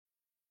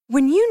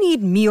When you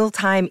need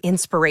mealtime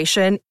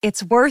inspiration,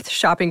 it's worth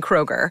shopping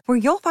Kroger, where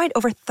you'll find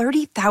over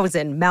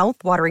 30,000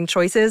 mouth-watering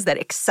choices that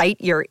excite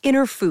your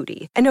inner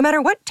foodie. And no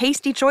matter what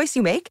tasty choice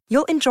you make,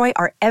 you'll enjoy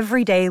our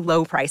everyday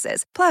low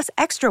prices, plus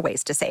extra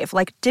ways to save,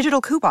 like digital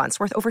coupons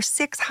worth over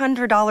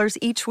 $600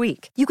 each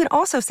week. You can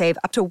also save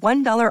up to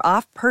 $1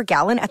 off per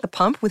gallon at the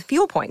pump with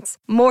fuel points.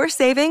 More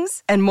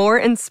savings and more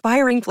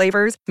inspiring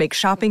flavors make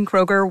shopping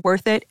Kroger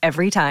worth it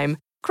every time.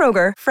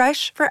 Kroger,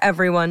 fresh for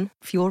everyone.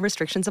 Fuel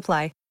restrictions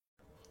apply.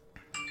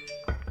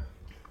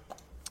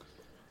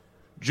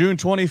 June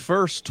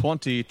 21st,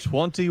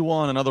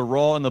 2021, another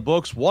Raw in the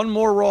books. One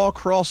more Raw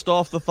crossed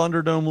off the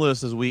Thunderdome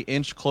list as we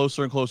inch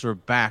closer and closer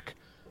back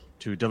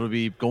to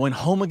WWE going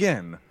home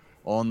again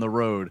on the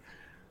road.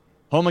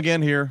 Home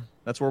again here.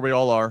 That's where we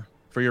all are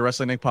for your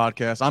Wrestling Inc.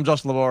 podcast. I'm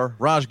Justin LeVar,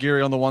 Raj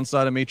Giri on the one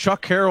side of me,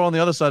 Chuck Carroll on the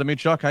other side of me.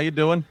 Chuck, how you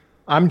doing?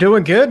 I'm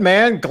doing good,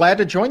 man. Glad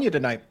to join you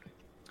tonight.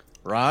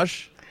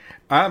 Raj?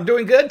 I'm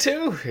doing good,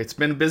 too. It's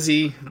been a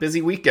busy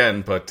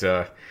weekend, but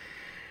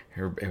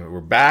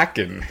we're back,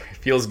 and it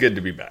feels good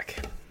to be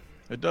back.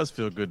 It does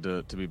feel good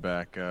to be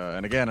back.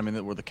 And again, I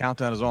mean, where the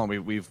countdown is on.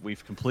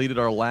 We've completed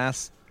our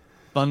last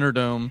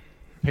Thunderdome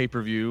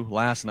pay-per-view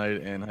last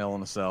night in Hell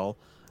in a Cell.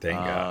 Thank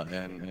God.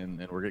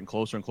 And we're getting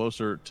closer and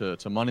closer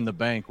to Money in the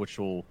Bank, which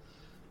will,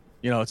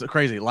 it's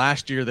crazy.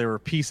 Last year they were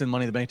piecing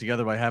Money in the Bank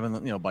together by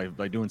having,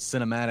 by doing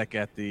cinematic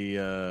at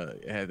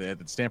the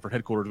Stanford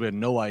headquarters. We had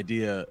no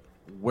idea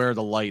where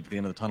the light at the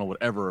end of the tunnel would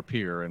ever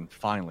appear, and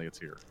finally it's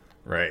here.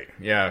 Right.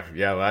 Yeah.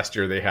 Last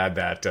year they had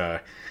that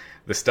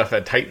the stuff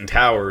at Titan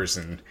Towers,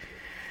 and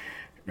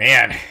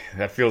man,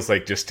 that feels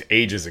like just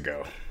ages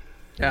ago.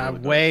 Yeah, really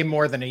way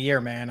more than a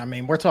year, man. I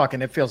mean, we're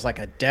talking. It feels like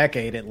a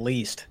decade at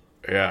least.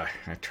 Yeah,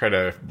 I try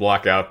to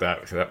block out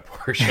that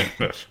portion.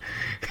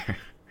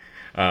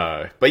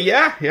 But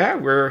yeah,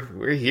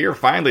 we're here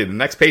finally. The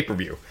next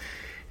pay-per-view,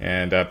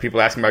 and people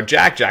asking about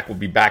Jack. Jack will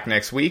be back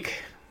next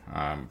week.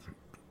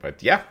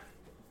 But yeah.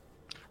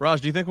 Raj,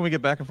 do you think when we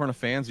get back in front of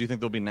fans, do you think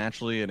there'll be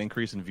naturally an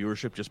increase in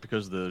viewership just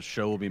because the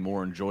show will be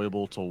more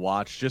enjoyable to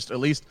watch? Just at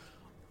least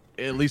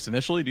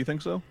initially, do you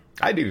think so?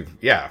 I do,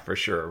 yeah, for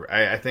sure.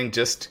 I think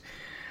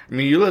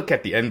you look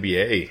at the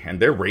NBA and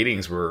their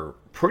ratings were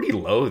pretty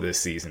low this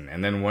season,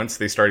 and then once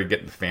they started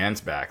getting the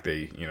fans back,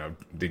 they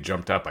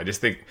jumped up. I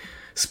just think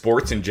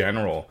sports in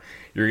general,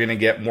 you're going to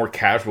get more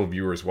casual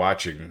viewers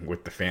watching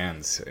with the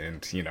fans,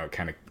 and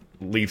kind of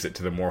leaves it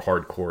to the more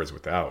hardcores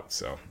without.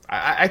 So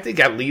I think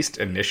at least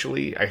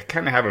initially, I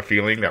kind of have a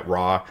feeling that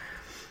Raw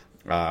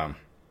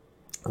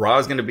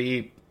is going to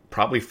be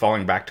probably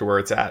falling back to where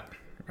it's at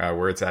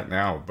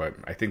now. But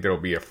I think there will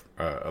be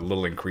a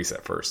little increase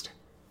at first.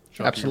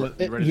 Chuck,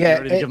 absolutely. You ready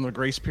to give them a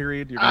grace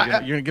period? You're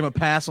going to give them a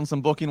pass on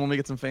some booking when we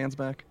get some fans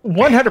back?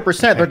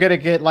 100%. They're going to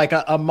get like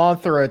a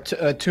month or a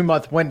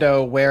 2-month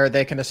window where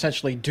they can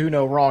essentially do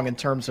no wrong in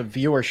terms of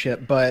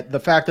viewership. But the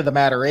fact of the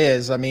matter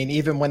is, I mean,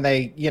 even when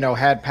they,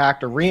 had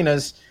packed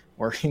arenas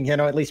or,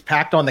 at least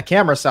packed on the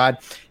camera side,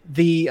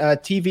 the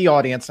TV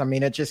audience, I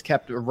mean, it just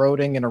kept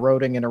eroding and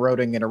eroding and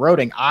eroding and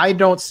eroding. I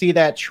don't see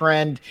that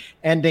trend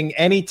ending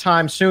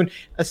anytime soon,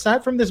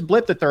 aside from this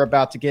blip that they're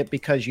about to get,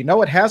 because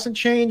it hasn't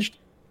changed.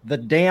 The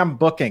damn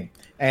booking.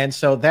 And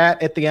so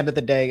that, at the end of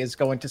the day, is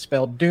going to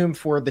spell doom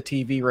for the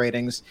TV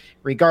ratings,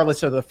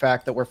 regardless of the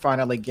fact that we're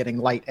finally getting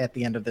light at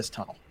the end of this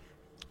tunnel.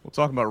 We'll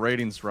talk about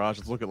ratings, Raj.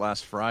 Let's look at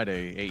last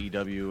Friday.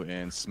 AEW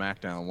and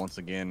SmackDown once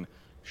again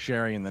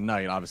sharing the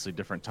night. Obviously,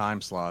 different time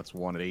slots,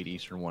 one at 8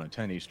 Eastern, one at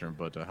 10 Eastern.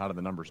 But how did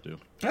the numbers do?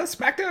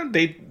 SmackDown,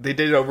 they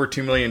did over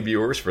 2 million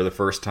viewers for the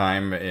first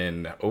time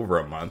in over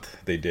a month.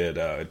 They did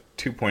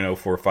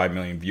 2.045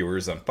 million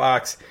viewers on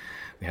Fox.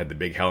 They had the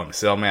big Hell in a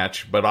Cell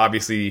match, but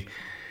obviously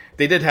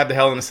they did have the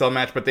Hell in a Cell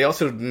match, but they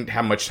also didn't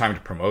have much time to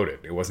promote it.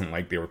 It wasn't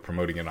like they were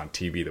promoting it on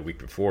TV the week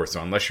before,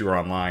 so unless you were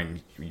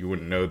online, you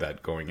wouldn't know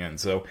that going in.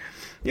 So,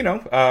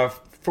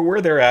 for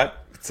where they're at,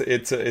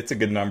 it's a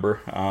good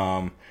number.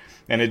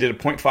 And it did a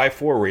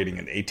 0.54 rating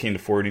in 18 to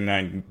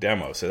 49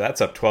 demo, so that's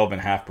up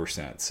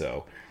 12.5%.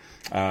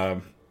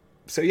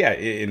 So yeah,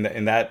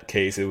 in that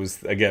case, it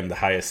was again the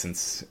highest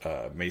since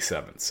May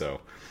 7th.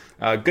 So.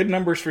 Good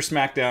numbers for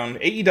SmackDown.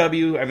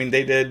 AEW, I mean,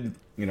 they did,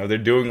 they're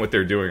doing what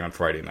they're doing on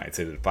Friday nights.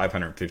 They did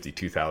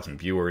 552,000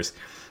 viewers.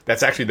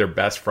 That's actually their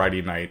best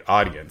Friday night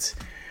audience,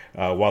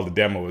 while the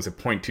demo was a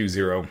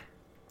 0.20.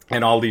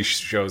 And all these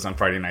shows on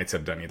Friday nights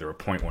have done either a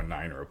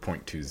 0.19 or a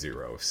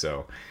 0.20.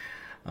 So,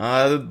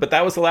 but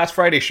that was the last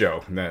Friday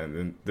show.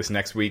 This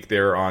next week,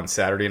 they're on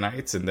Saturday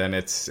nights, and then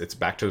it's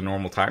back to the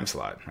normal time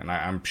slot. And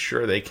I'm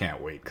sure they can't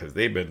wait because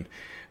they've been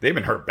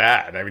hurt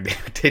bad. I mean,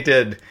 they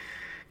did...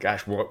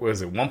 Gosh, what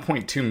was it?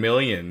 1.2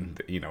 million,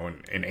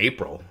 in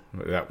April,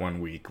 that one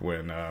week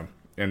when,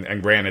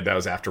 and granted that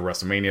was after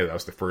WrestleMania. That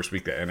was the first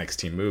week that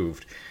NXT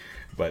moved.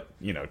 But,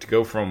 to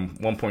go from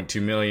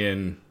 1.2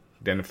 million,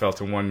 then it fell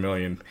to 1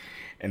 million,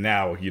 and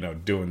now,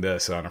 doing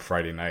this on a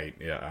Friday night,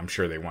 yeah, I'm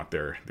sure they want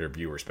their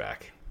viewers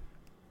back.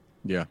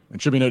 Yeah,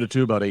 it should be noted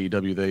too about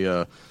AEW. They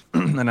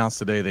announced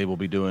today they will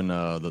be doing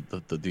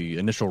the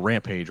initial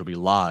Rampage will be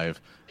live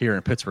here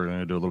in Pittsburgh. They're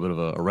going to do a little bit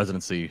of a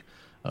residency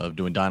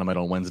doing Dynamite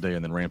on Wednesday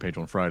and then Rampage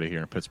on Friday here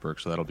in Pittsburgh.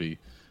 So that'll be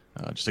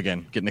just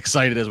again getting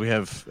excited as we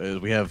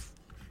have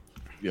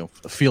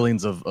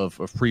feelings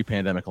of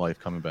pre-pandemic life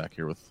coming back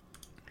here with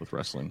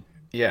wrestling.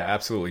 Yeah,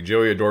 absolutely.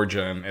 Joey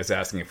Adorjan is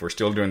asking if we're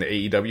still doing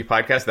the AEW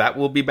podcast. That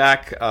will be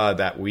back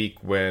that week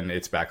when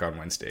it's back on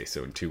Wednesday,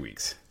 so in 2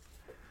 weeks.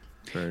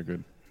 Very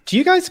good. Do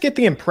you guys get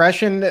the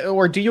impression,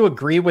 or do you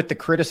agree with the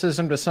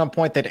criticism to some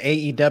point that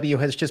AEW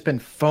has just been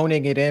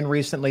phoning it in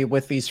recently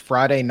with these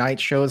Friday night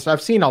shows?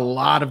 I've seen a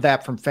lot of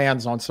that from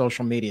fans on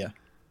social media.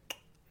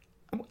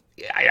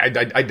 I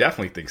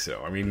definitely think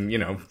so. I mean,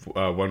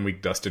 1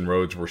 week Dustin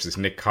Rhodes versus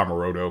Nick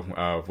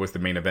Comoroto was the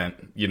main event,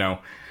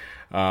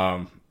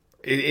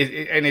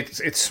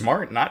 It's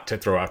smart not to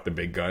throw out the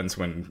big guns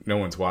when no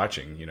one's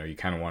watching. You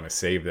kind of want to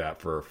save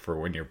that for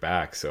when you're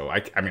back. So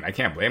I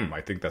can't blame them.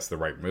 I think that's the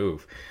right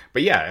move.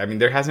 But yeah, I mean,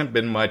 there hasn't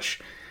been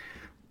much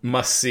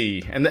must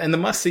see, and the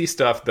must see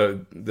stuff.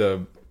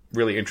 The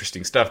really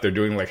interesting stuff they're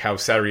doing, like how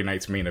Saturday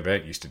Night's Main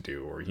Event used to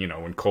do, or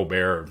when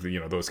Colbert,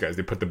 those guys,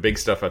 they put the big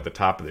stuff at the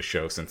top of the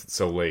show since it's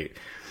so late,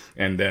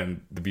 and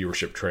then the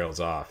viewership trails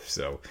off.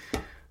 So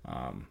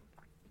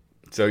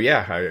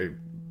yeah,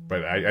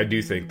 but I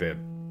do think that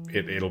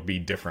it'll be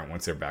different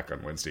once they're back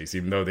on Wednesdays,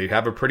 even though they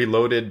have a pretty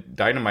loaded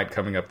Dynamite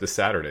coming up this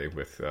Saturday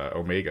with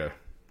Omega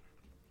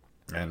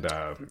and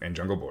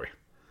Jungle Boy.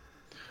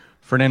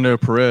 Fernando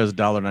Perez,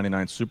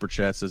 $1.99 super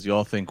chat, says,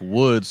 y'all think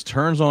Woods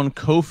turns on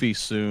Kofi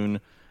soon?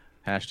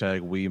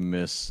 # we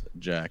miss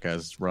Jack.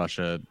 As Rush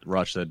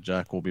said,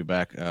 Jack will be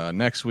back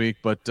next week.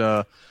 But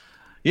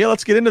yeah,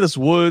 let's get into this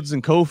Woods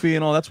and Kofi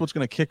and all. That's what's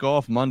going to kick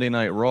off Monday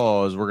Night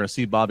Raw, is we're going to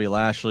see Bobby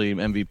Lashley,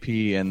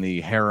 MVP, and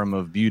the harem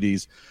of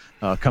beauties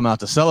come out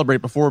to celebrate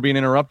before being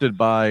interrupted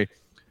by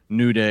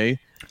New Day.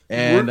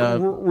 And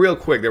real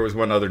quick, there was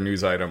one other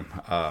news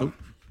item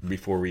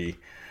before we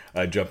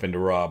jump into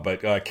Raw.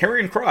 But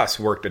Karrion Kross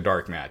worked a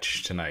dark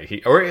match tonight.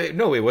 It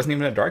wasn't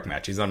even a dark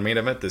match. He's on Main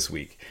Event this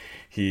week.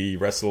 He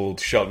wrestled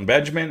Shelton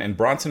Benjamin, and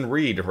Bronson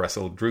Reed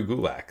wrestled Drew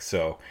Gulak.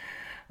 So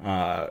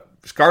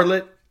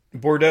Scarlett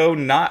Bordeaux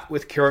not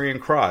with Karrion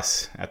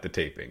Kross at the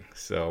taping.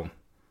 So,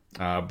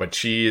 but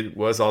she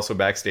was also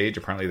backstage.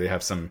 Apparently, they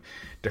have some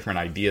different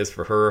ideas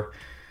for her.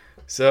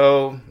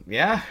 So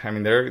yeah, I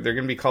mean, they're going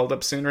to be called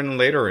up sooner than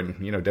later. And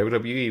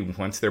WWE,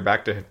 once they're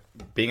back to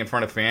being in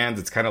front of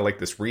fans, it's kind of like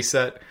this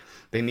reset.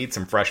 They need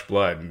some fresh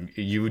blood. And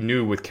you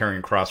knew with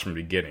Karrion Kross from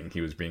the beginning, he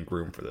was being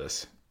groomed for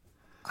this.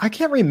 I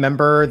can't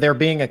remember there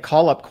being a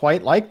call-up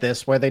quite like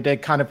this where they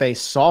did kind of a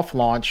soft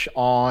launch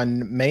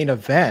on Main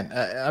Event.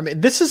 I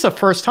mean, this is the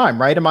first time,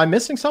 right? Am I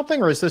missing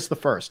something, or is this the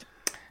first?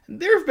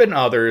 There have been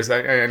others.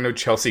 I know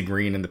Chelsea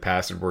Green in the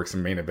past had worked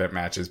some Main Event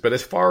matches, but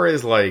as far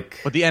as like...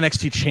 But the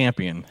NXT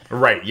champion.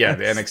 Right, yeah,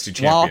 the NXT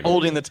champion. While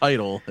holding the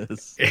title.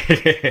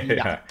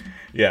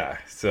 Yeah,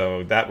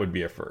 so that would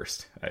be a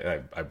first,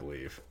 I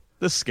believe.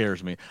 This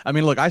scares me. I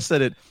mean, look, I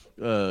said it...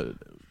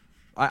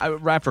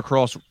 after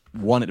Kross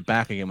won it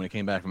back again when he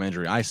came back from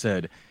injury, I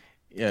said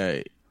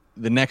the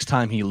next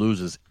time he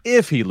loses,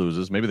 if he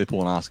loses, maybe they pull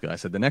an Asuka. I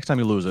said the next time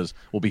he loses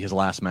will be his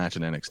last match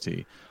in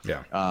NXT.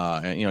 Yeah.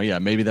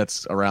 And maybe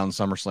that's around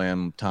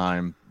SummerSlam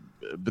time,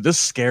 but this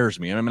scares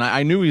me. I mean,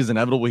 I knew he's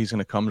inevitable. He's going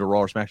to come to Raw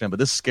or SmackDown, but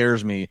this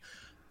scares me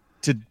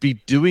to be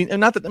doing,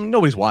 and not that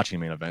nobody's watching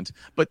Main Event,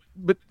 but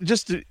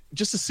just to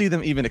see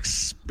them even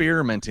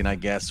experimenting, I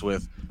guess,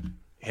 with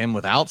him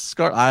without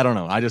Scar. I don't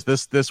know.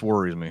 This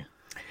worries me.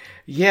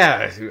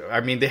 Yeah, I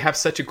mean, they have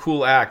such a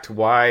cool act.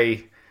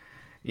 Why,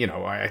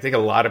 I think a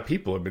lot of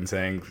people have been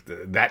saying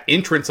that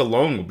entrance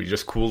alone will be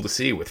just cool to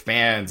see with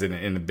fans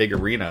in the big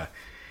arena.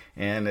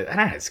 And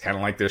it's kind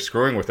of like they're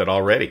screwing with it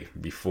already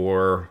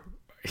before,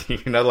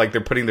 like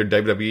they're putting their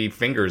WWE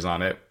fingers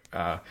on it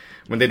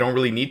when they don't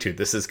really need to.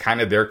 This is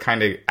kind of their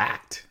kind of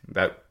act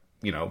that,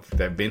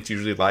 that Vince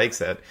usually likes,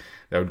 that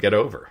would get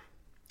over.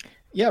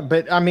 Yeah,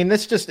 but I mean,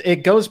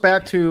 it goes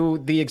back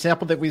to the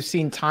example that we've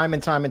seen time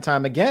and time and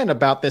time again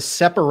about this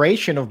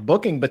separation of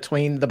booking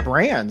between the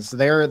brands.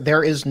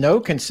 There is no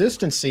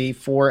consistency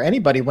for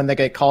anybody when they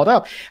get called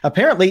up.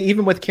 Apparently,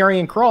 even with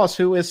Karrion Kross,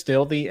 who is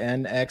still the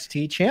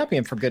NXT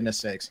champion, for goodness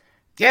sakes.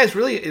 Yeah,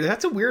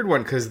 that's a weird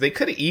one, because they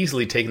could have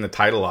easily taken the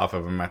title off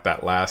of him at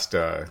that last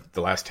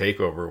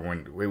takeover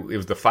when it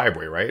was the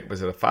 5-way, right?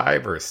 Was it a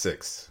 5 or a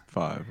 6?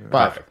 5.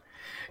 5.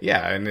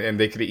 Yeah, and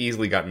they could have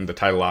easily gotten the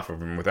title off of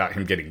him without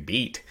him getting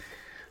beat.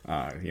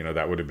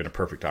 That would have been a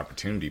perfect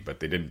opportunity, but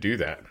they didn't do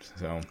that.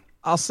 So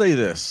I'll say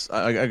this,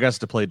 I guess,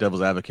 to play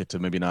devil's advocate, to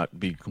maybe not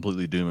be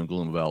completely doom and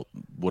gloom about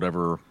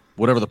whatever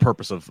the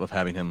purpose of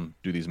having him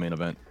do these Main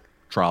Event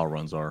trial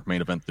runs are,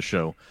 Main Event the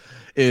show,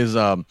 is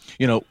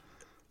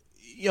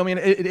I mean,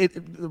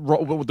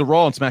 with the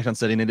Raw and SmackDown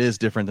setting, it is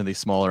different than the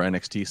smaller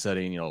NXT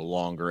setting.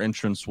 Longer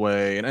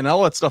entranceway, and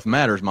all that stuff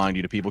matters, mind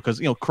you, to people, because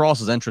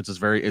Kross's entrance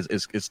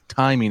is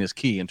timing is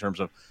key in terms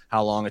of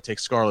how long it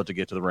takes Scarlett to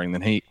get to the ring.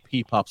 Then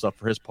he pops up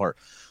for his part.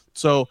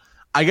 So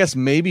I guess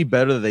maybe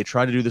better that they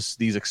try to do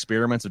these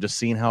experiments of just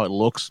seeing how it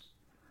looks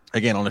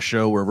again on a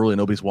show where really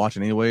nobody's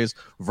watching anyways,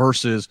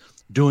 versus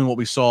doing what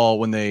we saw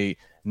when they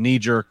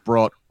knee-jerk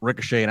brought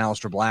Ricochet and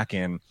Aleister Black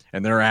in,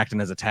 and they're acting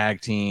as a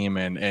tag team,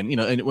 and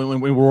when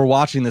we were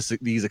watching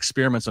these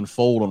experiments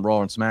unfold on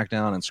Raw and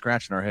SmackDown and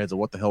scratching our heads at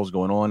what the hell's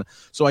going on.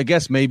 So I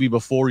guess maybe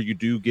before you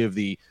do give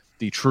the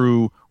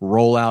true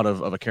rollout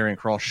of a Karrion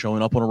Kross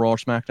showing up on a Raw or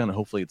SmackDown, and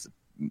hopefully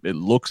it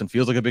looks and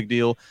feels like a big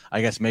deal,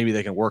 I guess maybe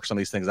they can work some of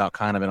these things out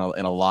kind of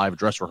in a live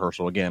dress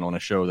rehearsal again on a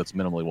show that's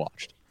minimally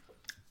watched.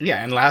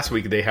 Yeah, and last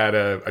week they had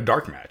a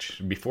dark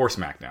match before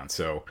SmackDown,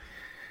 so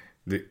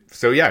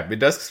yeah, it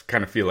does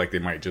kind of feel like they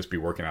might just be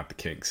working out the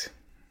kinks.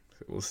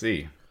 So we'll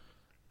see.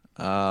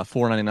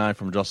 $4.99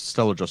 from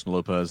Stellar Justin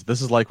Lopez.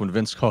 This is like when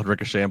Vince called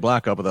Ricochet and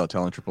Black up without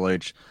telling Triple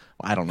H.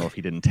 I don't know if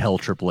he didn't tell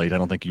Triple H. I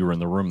don't think you were in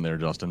the room there,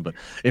 Justin. But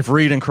if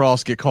Reed and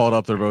Cross get called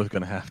up, they're both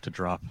going to have to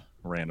drop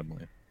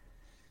randomly.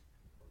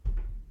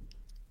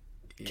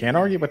 Can't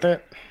argue with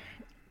that.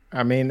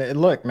 I mean,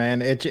 look,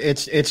 man,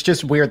 it's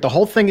just weird. The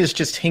whole thing is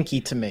just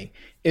hinky to me.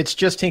 It's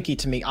just hinky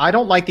to me. I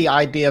don't like the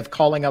idea of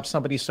calling up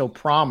somebody so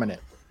prominent.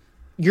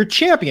 Your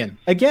champion,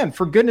 again,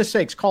 for goodness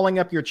sakes, calling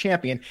up your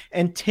champion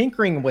and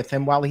tinkering with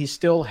him while he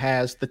still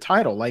has the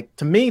title. Like,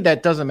 to me,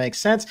 that doesn't make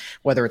sense,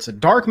 whether it's a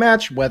dark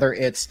match, whether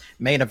it's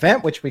main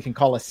event, which we can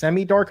call a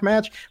semi-dark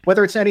match,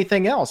 whether it's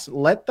anything else.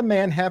 Let the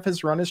man have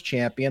his run as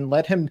champion.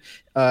 Let him,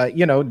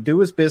 do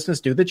his business,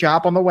 do the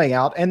job on the way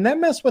out, and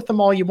then mess with them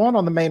all you want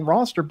on the main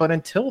roster. But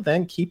until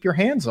then, keep your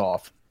hands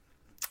off.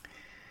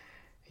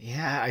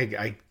 Yeah,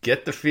 I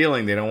get the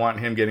feeling they don't want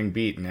him getting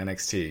beat in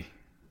NXT.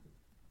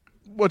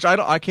 Which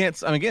I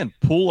can't. I mean, again,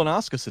 Pool and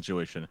Asuka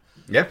situation.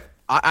 Yeah,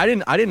 I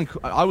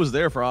was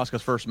there for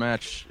Asuka's first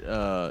match.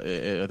 I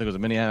think it was a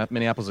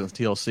Minneapolis against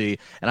TLC,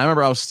 and I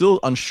remember I was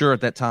still unsure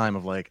at that time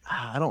of like,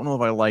 I don't know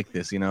if I like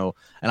this, and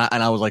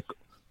I was like,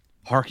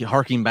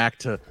 harking back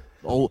to,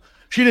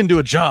 she didn't do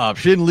a job.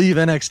 She didn't leave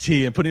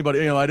NXT and put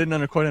anybody. I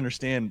didn't quite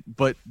understand.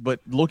 But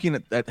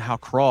looking at how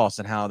Cross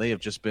and how they have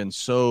just been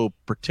so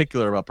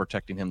particular about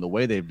protecting him the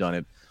way they've done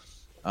it.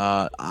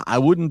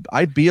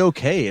 I'd be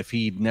okay if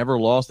he never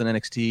lost in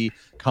NXT,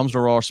 comes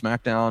to Raw or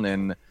SmackDown,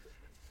 and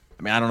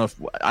I mean, I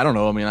don't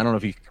know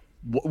if he,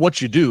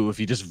 what you do if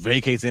he just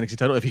vacates the NXT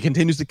title, if he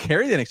continues to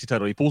carry the NXT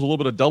title, he pulls a little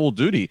bit of double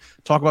duty,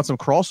 talk about some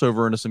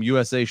crossover into some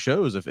USA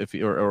shows,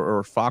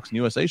 or Fox and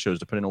USA shows,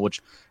 depending on which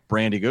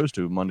brand he goes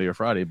to, Monday or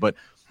Friday, but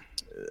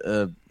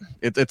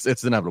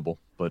it's inevitable,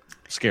 but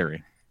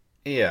scary.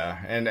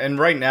 Yeah, and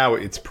right now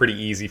it's pretty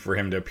easy for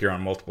him to appear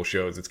on multiple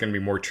shows. It's going to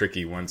be more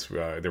tricky once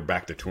they're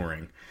back to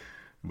touring.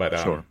 But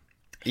sure.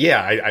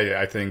 Yeah,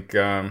 I think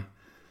I'm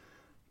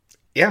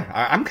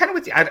kind of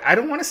with you. I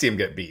don't want to see him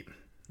get beat.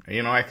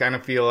 I kind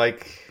of feel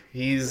like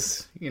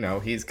he's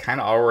kind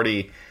of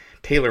already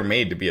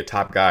tailor-made to be a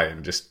top guy,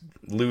 and just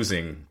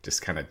losing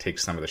just kind of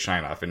takes some of the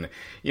shine off. And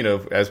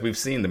as we've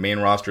seen, the main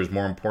roster is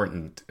more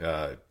important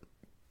to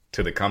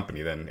the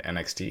company than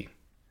NXT.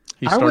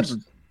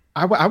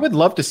 I would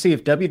love to see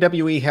if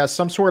WWE has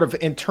some sort of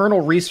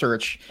internal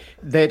research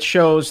that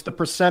shows the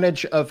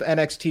percentage of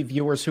NXT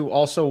viewers who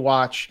also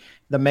watch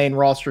the main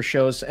roster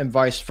shows and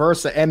vice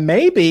versa. And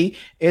maybe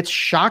it's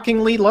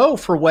shockingly low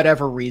for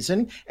whatever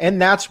reason.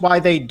 And that's why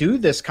they do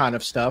this kind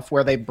of stuff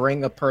where they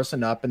bring a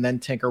person up and then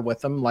tinker with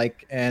them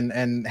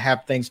and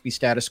have things be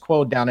status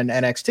quo down in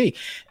NXT.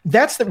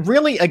 That's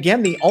really,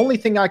 again, the only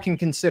thing I can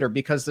consider,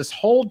 because this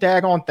whole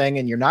daggone thing,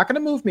 and you're not going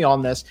to move me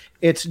on this,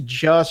 it's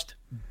just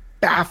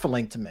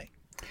baffling to me.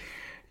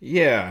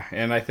 Yeah,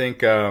 and I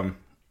think, and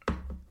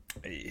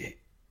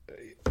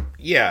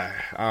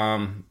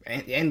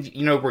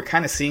we're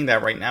kind of seeing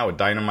that right now with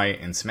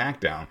Dynamite and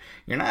SmackDown.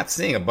 You're not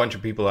seeing a bunch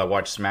of people that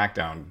watch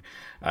SmackDown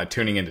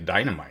tuning into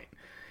Dynamite,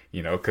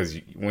 because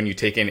when you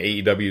take in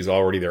AEW is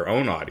already their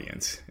own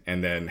audience,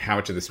 and then how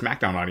much of the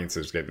SmackDown audience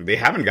is getting, they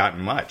haven't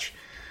gotten much.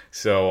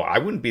 So I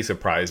wouldn't be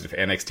surprised if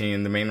NXT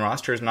and the main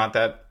roster is not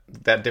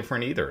that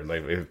different either.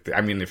 Like,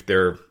 if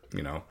they're,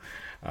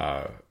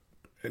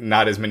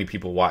 not as many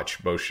people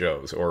watch both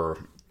shows, or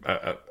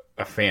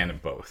a fan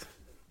of both.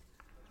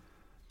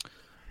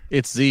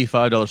 It's the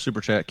 $5 super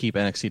chat. Keep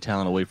NXT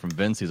talent away from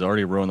Vince. He's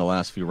already ruined the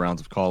last few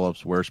rounds of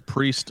call-ups. Where's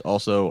Priest?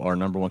 Also, our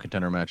number one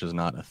contender match is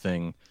not a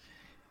thing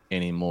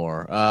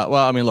anymore.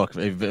 Look,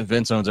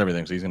 Vince owns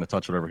everything, so he's going to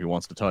touch whatever he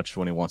wants to touch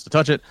when he wants to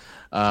touch it.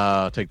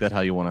 Take that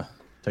how you want to.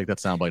 Take that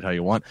soundbite how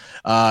you want.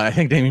 I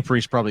think Damian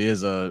Priest probably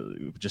is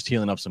just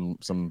healing up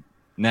some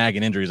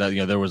nagging injuries.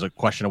 There was a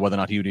question of whether or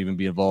not he would even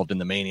be involved in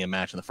the Mania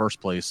match in the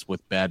first place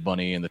with Bad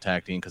Bunny and the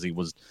tag team, because he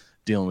was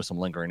dealing with some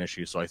lingering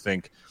issues. So I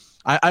think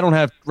I don't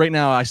have right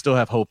now. I still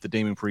have hope that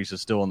Damian Priest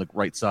is still on the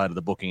right side of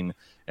the booking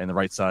and the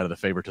right side of the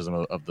favoritism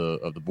of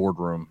the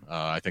boardroom.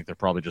 I think they're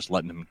probably just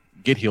letting him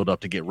get healed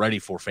up to get ready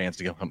for fans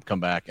to come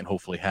back and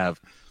hopefully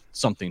have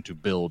something to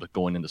build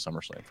going into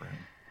SummerSlam for him.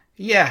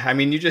 Yeah, I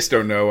mean, you just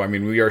don't know. I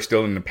mean, we are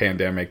still in the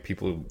pandemic.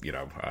 People,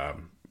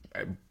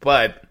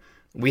 but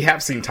we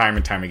have seen time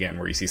and time again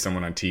where you see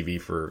someone on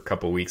TV for a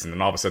couple of weeks and then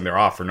all of a sudden they're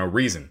off for no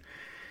reason.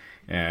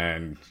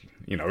 And,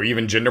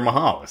 even Jinder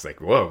Mahal, it's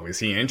like, whoa, is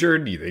he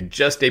injured? They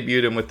just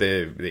debuted him with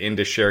the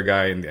Indus Share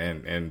guy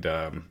and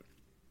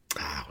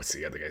what's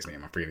the other guy's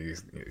name? I'm forgetting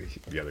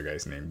the other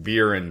guy's name.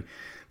 Veer and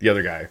the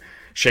other guy,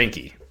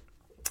 Shanky.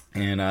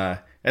 And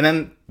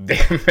then they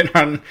haven't been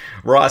on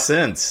Raw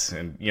since.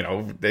 And,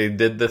 they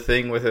did the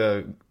thing with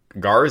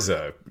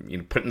Garza,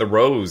 putting the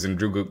rose in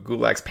Drew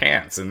Gulak's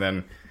pants. And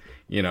then,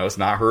 it's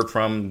not heard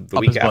from the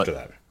week after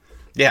that.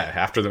 Yeah,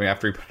 after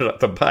he put it up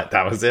the butt.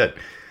 That was it.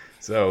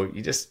 So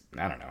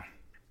I don't know.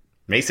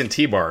 Mason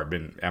T-Bar have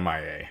been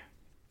MIA.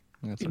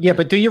 Okay. Yeah,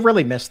 but do you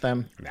really miss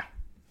them? No.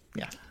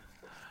 Yeah.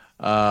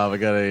 We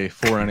got a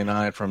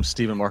 $4.99 from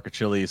Steven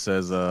Marcachilli. He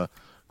says,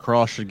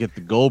 Cross should get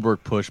the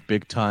Goldberg push,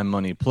 big time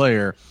money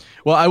player.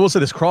 Well, I will say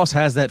this: Cross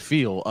has that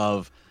feel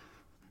of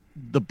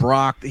the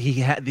Brock.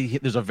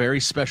 There's a very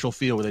special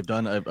feel where they've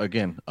done a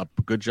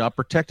good job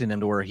protecting him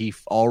to where he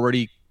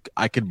already.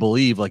 I could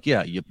believe,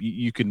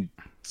 you can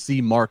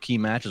see marquee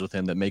matches with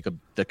him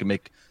that can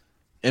make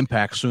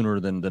impact sooner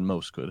than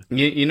most could.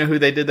 You know who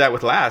they did that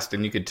with last,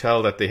 and you could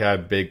tell that they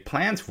had big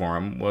plans for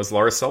him, was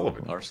Lars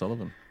Sullivan. Lars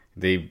Sullivan.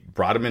 They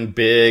brought him in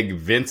big.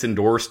 Vince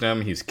endorsed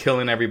him. He's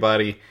killing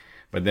everybody.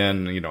 But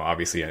then,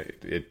 obviously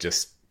it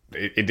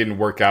didn't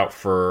work out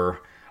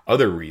for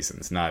other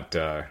reasons, not,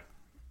 outside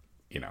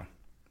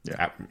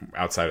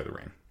of the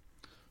ring.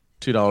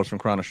 $2 from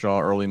Krana Shaw,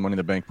 early Money in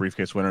the Bank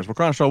briefcase winners. Well,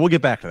 Krana Shaw, we'll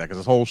get back to that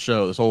because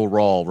this whole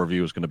Raw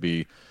review is going to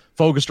be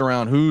focused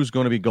around who's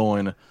going to be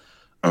going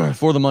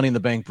for the Money in the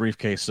Bank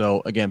briefcase.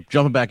 So, again,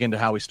 jumping back into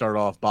how we started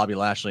off, Bobby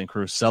Lashley and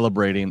crew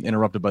celebrating,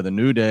 interrupted by the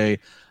New Day.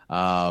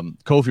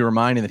 Kofi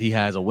reminding that he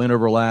has a win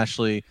over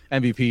Lashley.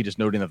 MVP just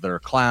noting that they're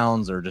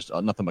clowns or just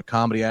nothing but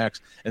comedy acts.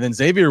 And then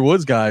Xavier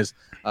Woods, guys,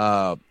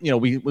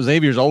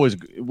 Woods is always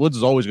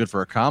good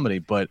for a comedy,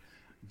 but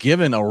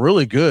given a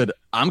really good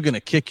I'm going to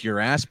kick your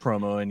ass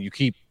promo, and you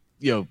keep,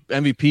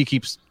 MVP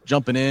keeps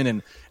jumping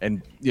in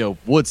and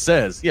Woods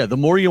says, the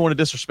more you want to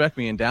disrespect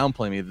me and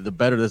downplay me, the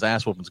better this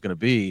ass whooping's going to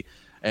be,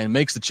 and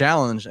makes the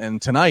challenge. And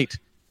tonight,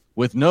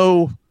 with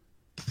no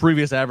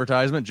previous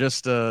advertisement,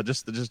 just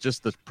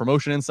the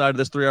promotion inside of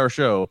this 3-hour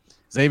show,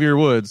 Xavier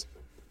Woods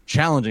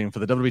challenging for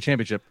the WWE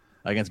Championship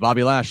against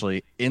Bobby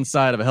Lashley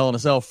inside of a Hell in a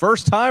Cell.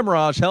 First time,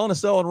 Raj, Hell in a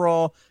Cell and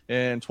Raw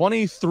in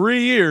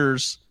 23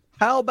 years.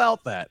 How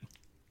about that?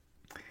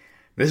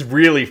 This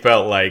really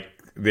felt like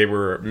they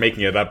were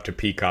making it up to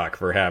Peacock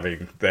for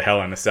having the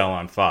Hell in a Cell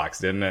on Fox,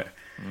 didn't it?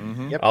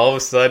 Mm-hmm. Yep. All of a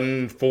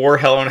sudden, 4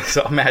 Hell in a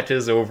Cell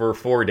matches over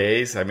 4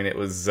 days. I mean, it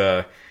was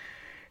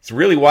it's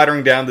really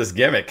watering down this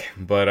gimmick,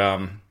 but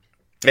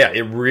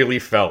it really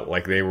felt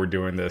like they were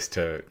doing this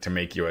to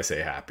make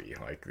USA happy.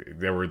 Like,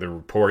 there were the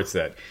reports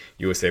that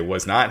USA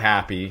was not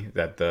happy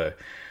that the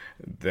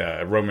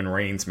Roman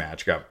Reigns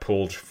match got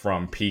pulled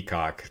from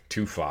Peacock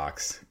to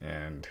Fox,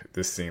 and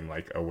this seemed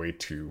like a way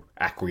to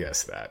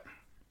acquiesce that.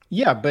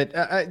 Yeah, but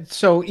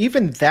so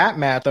even that,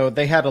 Matt, though,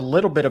 they had a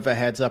little bit of a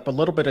heads up, a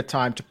little bit of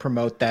time to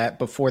promote that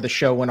before the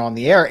show went on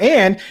the air.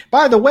 And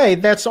by the way,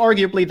 that's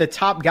arguably the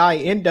top guy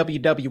in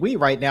WWE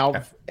right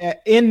now,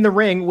 in the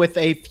ring with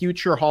a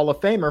future Hall of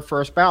Famer,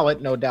 first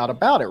ballot, no doubt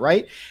about it,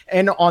 right?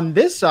 And on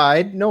this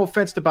side, no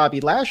offense to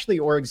Bobby Lashley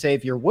or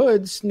Xavier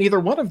Woods, neither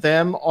one of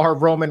them are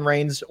Roman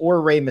Reigns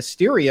or Rey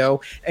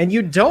Mysterio, and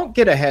you don't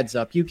get a heads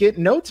up. You get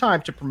no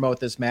time to promote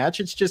this match.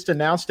 It's just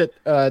announced at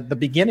the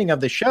beginning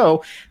of the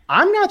show.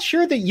 I'm not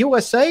sure that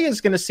USA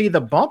is going to see the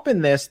bump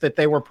in this that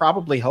they were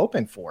probably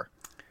hoping for.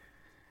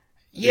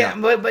 Yeah,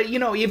 but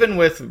even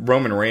with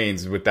Roman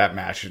Reigns with that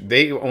match,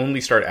 they only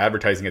started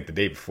advertising it the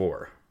day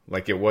before.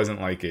 Like, it wasn't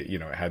like it,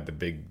 it had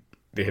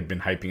they had been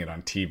hyping it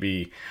on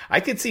TV. I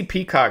could see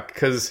Peacock,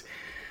 because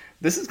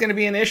this is going to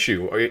be an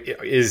issue.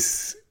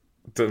 Is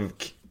the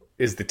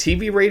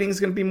TV ratings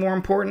going to be more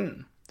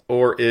important,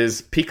 or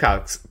is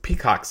Peacock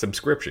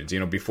subscriptions?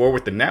 Before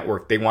with the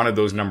network, they wanted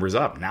those numbers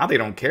up. Now they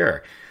don't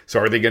care. So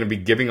are they going to be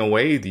giving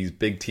away these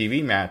big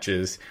TV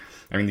matches?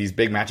 I mean, these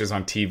big matches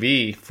on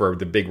TV for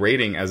the big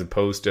rating, as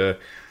opposed to,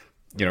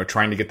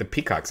 trying to get the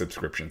Peacock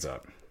subscriptions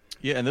up.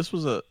 Yeah, and this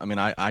was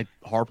I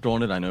harped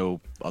on it. I know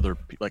other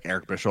people, like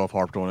Eric Bischoff,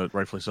 harped on it,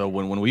 rightfully so.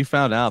 When we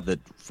found out that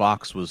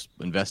Fox was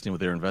investing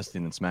what they were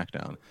investing in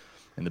SmackDown,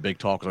 and the big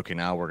talk was, okay,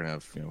 now we're going to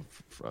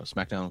have,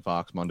 SmackDown on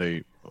Fox,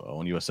 Monday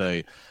on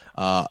USA.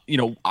 I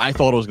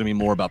thought it was going to be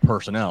more about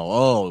personnel.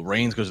 Oh,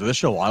 Reigns goes to this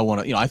show. I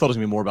thought it was going to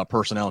be more about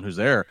personnel and who's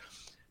there.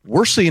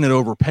 We're seeing it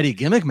over petty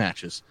gimmick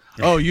matches.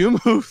 Oh, you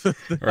move the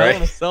Hell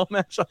in a Cell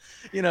match,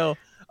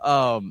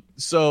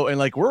 So, and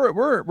like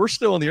we're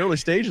still in the early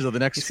stages of the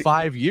next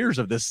 5 years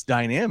of this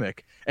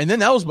dynamic. And then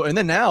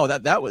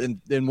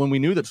when we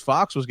knew that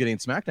Fox was getting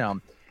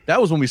SmackDown,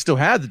 that was when we still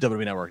had the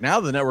WWE Network.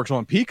 Now the network's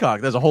on Peacock.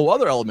 There's a whole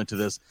other element to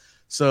this.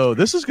 So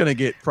this is going to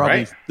get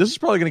probably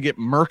going to get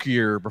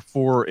murkier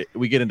before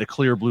we get into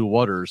clear blue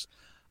waters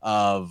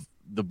of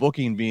the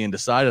booking being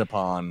decided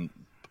upon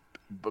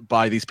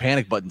by these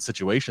panic button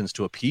situations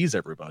to appease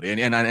everybody.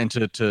 And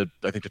to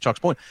I think to Chuck's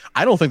point,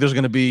 I don't think there's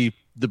going to be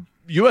the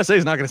USA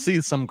is not going to see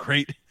some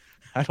great,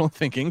 I don't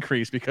think,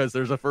 increase, because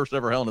there's a first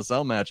ever Hell in a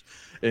Cell match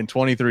in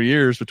 23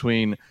 years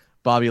between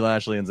Bobby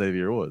Lashley and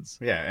Xavier Woods.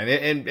 Yeah,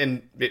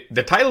 and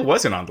the title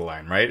wasn't on the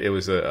line, right? It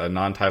was a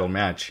non-title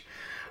match.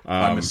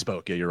 I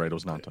misspoke. Yeah, you're right. It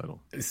was non-title.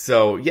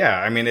 So yeah,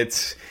 I mean,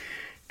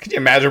 Could you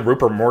imagine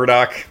Rupert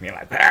Murdoch being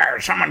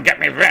like, someone get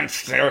me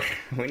Vince.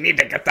 We need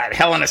to get that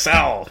Hell in a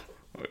Cell.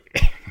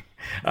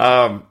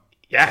 Yeah,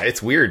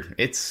 it's weird.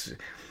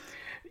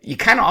 You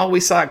kind of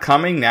always saw it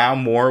coming. Now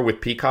more with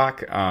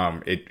Peacock.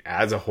 It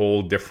adds a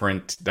whole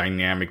different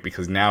dynamic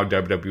because now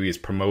WWE is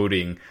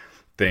promoting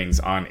things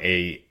on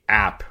a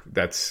app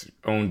that's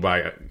owned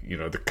by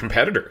the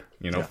competitor,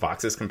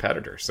 Fox's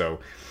competitor. So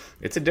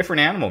it's a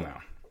different animal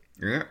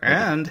now.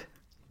 And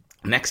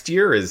next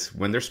year is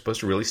when they're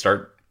supposed to really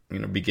start,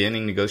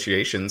 beginning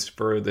negotiations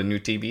for the new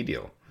TV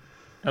deal.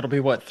 That'll be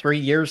what, 3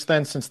 years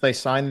then since they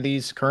signed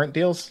these current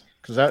deals?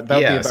 Because that'll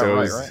be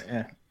about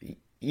right?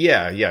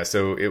 Yeah. Yeah.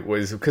 So it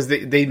was because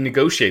they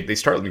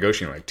started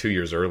negotiating like 2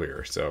 years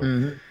earlier.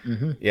 So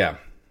yeah.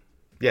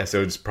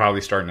 So it's probably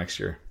start next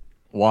year.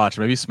 Watch,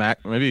 maybe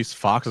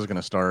Fox is going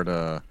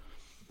to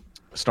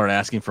start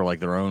asking for like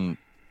their own,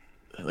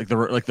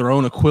 their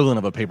own equivalent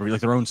of a pay-per-view,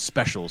 like their own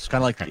specials,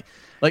 kind of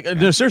like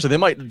no, seriously, they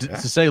might to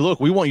say, look,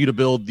 we want you to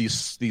build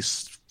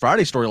these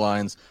Friday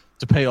storylines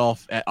to pay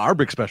off at our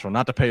big special,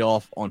 not to pay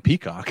off on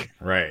Peacock.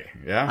 Right.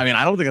 Yeah. I mean,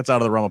 I don't think it's out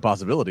of the realm of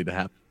possibility to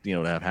have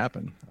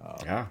happen.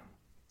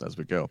 As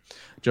we go.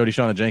 Jody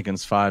Shauna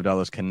Jenkins,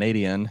 $5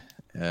 Canadian.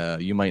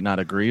 You might not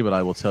agree, but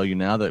I will tell you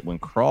now that when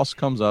Cross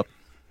comes up,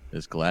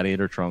 his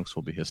gladiator trunks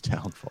will be his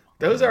downfall.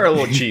 Those are a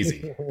little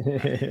cheesy.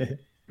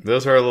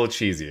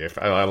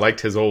 I liked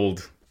his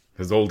old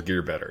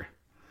gear better.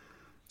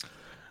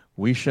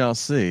 We shall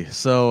see.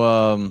 So,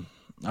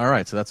 all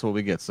right. So that's what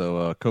we get.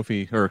 So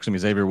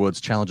Xavier Woods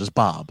challenges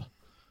Bob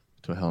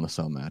to a Hell in a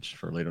Cell match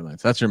for later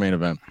nights. That's your main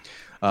event.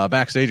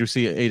 Backstage, we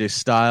see AJ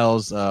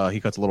Styles.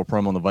 He cuts a little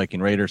promo on the Viking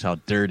Raiders, how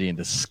dirty and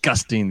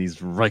disgusting these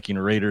Viking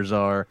Raiders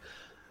are.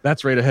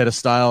 That's right ahead of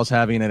Styles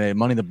having a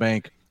Money in the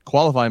Bank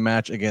qualifying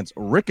match against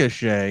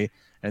Ricochet.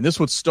 And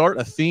this would start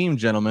a theme,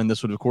 gentlemen.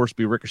 This would, of course,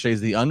 be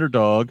Ricochet's the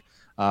underdog.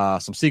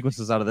 Some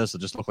sequences out of this that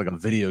just look like a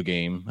video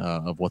game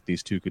of what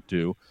these two could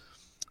do.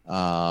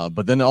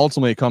 But then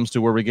ultimately it comes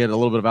to where we get a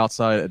little bit of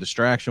outside a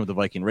distraction with the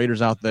Viking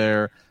Raiders out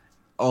there.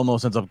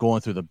 Almost ends up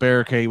going through the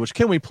barricade, which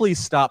can we please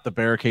stop the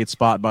barricade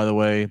spot, by the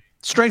way?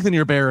 Strengthen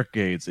your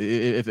barricades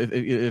if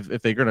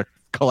they're going to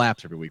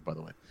collapse every week, by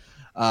the way.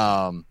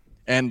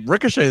 And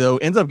Ricochet, though,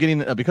 ends up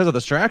getting, because of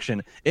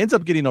distraction,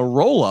 a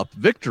roll-up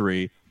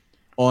victory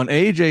on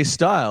AJ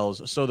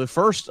Styles. So the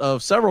first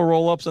of several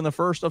roll-ups and the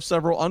first of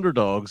several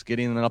underdogs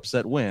getting an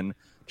upset win.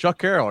 Chuck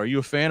Carroll, are you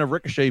a fan of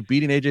Ricochet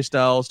beating AJ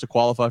Styles to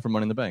qualify for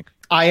Money in the Bank?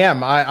 I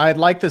am. I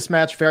like this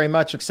match very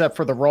much, except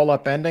for the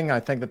roll-up ending. I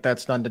think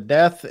that's done to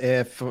death.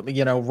 If,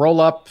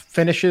 roll-up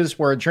finishes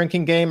were a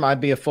drinking game, I'd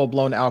be a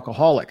full-blown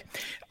alcoholic.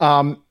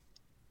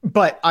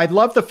 But I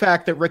love the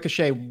fact that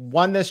Ricochet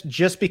won this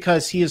just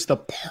because he is the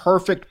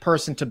perfect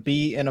person to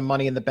be in a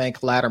Money in the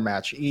Bank ladder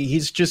match.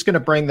 He's just going to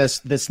bring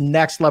this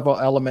next level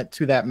element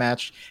to that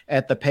match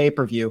at the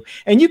pay-per-view.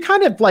 And you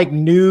kind of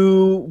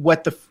knew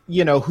what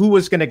who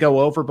was going to go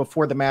over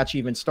before the match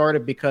even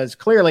started, because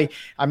clearly,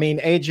 I mean,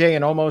 AJ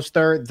and Omos,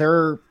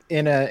 they're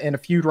in a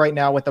feud right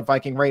now with the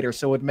Viking Raiders,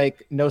 so it would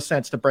make no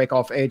sense to break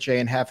off AJ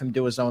and have him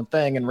do his own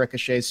thing. And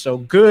Ricochet's so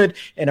good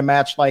in a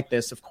match like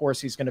this, of course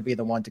he's going to be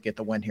the one to get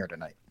the win here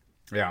tonight.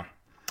 Yeah.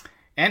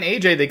 And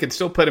AJ, they could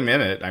still put him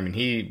in it. I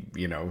mean,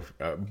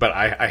 but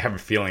I have a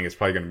feeling it's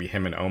probably going to be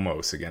him and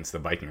Omos against the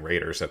Viking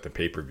Raiders at the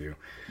pay-per-view.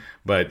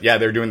 But yeah,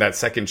 they're doing that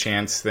second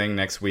chance thing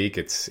next week.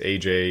 It's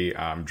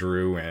AJ,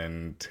 Drew,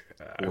 and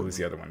who was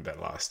the other one that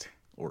lost?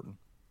 Orton.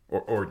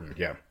 Orton,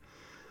 yeah.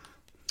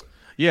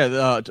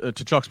 Yeah,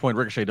 to Chuck's point,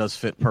 Ricochet does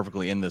fit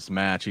perfectly in this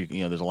match.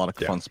 There's a lot of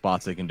fun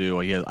spots they can do.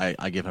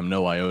 I give him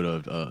no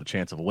iota of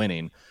chance of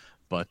winning,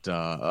 but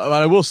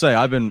I will say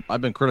I've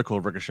been critical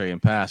of Ricochet in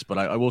past, but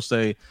I will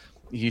say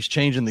he's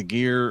changing the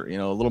gear.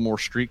 A little more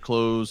street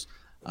clothes.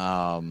 They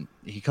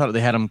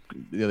had him.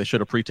 They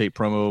showed a pre-tape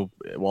promo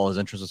while his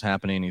entrance was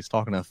happening. He's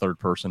talking to a third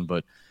person,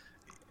 but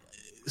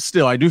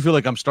still, I do feel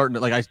like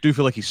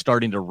he's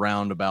starting to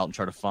round about and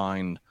try to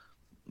find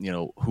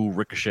who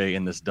Ricochet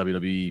in this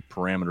WWE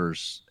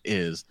parameters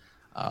is.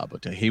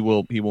 But he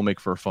will make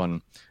for a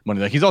fun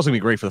Money. He's also gonna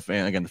be great for the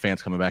fan. Again, the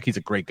fans coming back. He's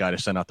a great guy to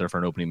send out there for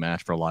an opening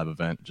match for a live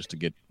event, just to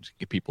get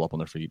people up on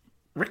their feet.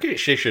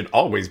 Ricochet should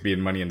always be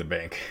in Money in the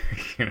Bank.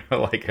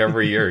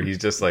 Every year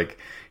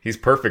he's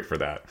perfect for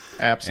that.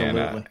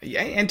 Absolutely.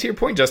 And to your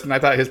point, Justin, I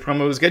thought his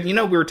promo was good. We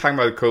were talking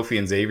about Kofi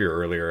and Xavier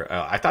earlier.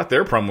 I thought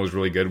their promo was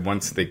really good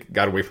once they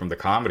got away from the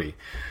comedy.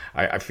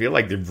 I feel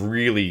like they've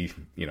really,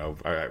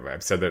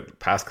 I've said that the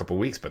past couple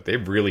of weeks, but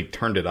they've really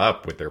turned it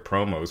up with their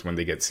promos when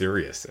they get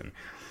serious. And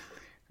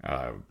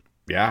I'm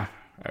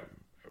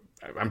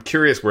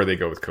curious where they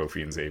go with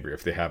Kofi and Xavier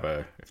if they have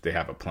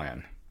a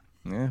plan.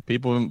 Yeah,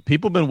 people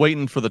have been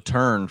waiting for the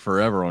turn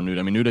forever on New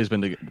Day. I mean, New Day's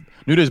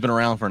been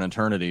around for an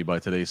eternity by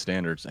today's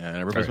standards, and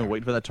everybody's been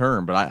waiting for that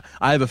turn. But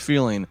I have a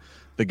feeling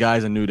the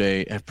guys in New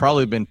Day have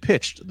probably been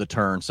pitched the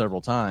turn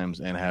several times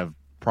and have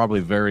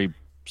probably very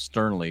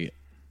sternly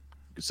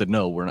said,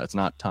 no, it's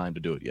not time to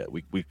do it yet.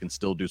 We can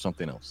still do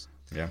something else.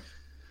 Yeah.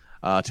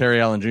 Terry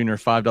Allen Jr.,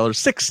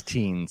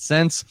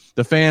 $5.16.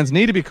 The fans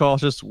need to be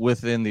cautious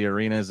within the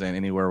arenas and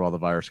anywhere while the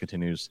virus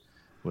continues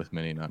with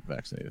many not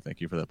vaccinated.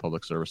 Thank you for that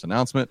public service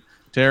announcement,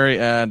 Terry.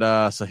 And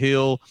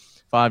Sahil,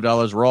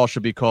 $5. Raw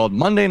should be called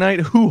Monday Night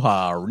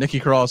Hoo-Ha. Nikki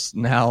Cross,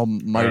 now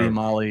Mighty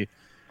Molly,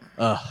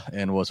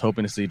 and was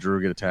hoping to see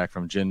Drew get attacked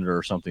from Jinder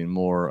or something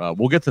more.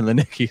 We'll get to the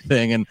Nikki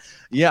thing. And,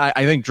 yeah,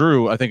 I think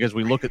Drew, as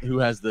we look at who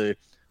has the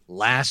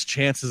last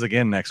chances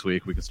again next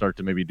week, we can start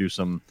to maybe do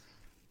some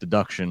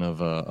deduction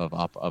of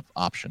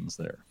options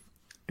there.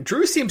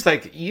 Drew seems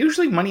like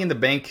usually Money in the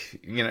Bank,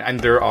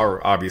 and there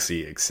are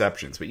obviously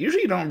exceptions, but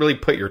usually you don't really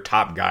put your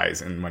top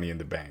guys in Money in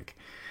the Bank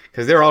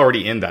because they're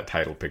already in that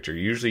title picture.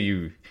 Usually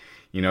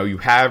you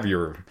have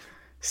your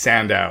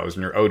Sandows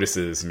and your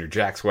Otises and your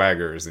Jack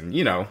Swaggers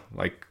and,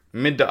 like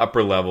mid to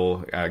upper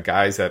level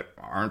guys that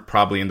aren't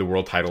probably in the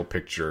world title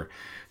picture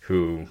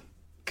who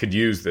could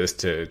use this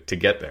to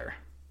get there.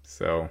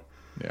 So,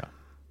 yeah,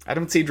 I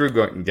don't see Drew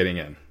getting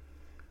in.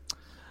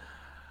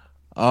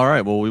 All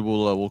right. Well,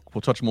 we'll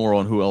touch more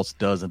on who else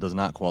does and does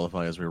not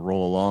qualify as we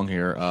roll along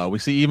here. We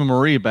see Eva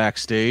Marie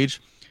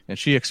backstage, and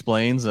she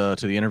explains to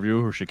the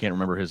interviewer, who she can't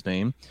remember his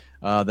name,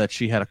 that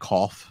she had a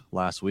cough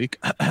last week.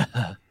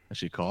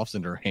 She coughs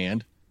into her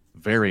hand.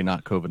 Very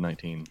not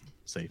COVID-19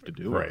 safe to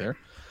do right there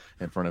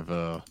in front of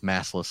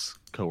maskless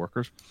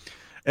coworkers.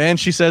 And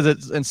she says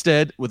that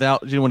instead, she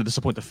didn't want to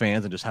disappoint the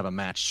fans and just have a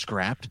match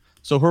scrapped.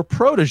 So her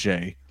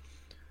protege,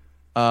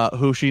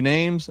 who she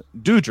names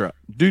Doudrop.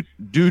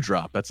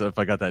 That's if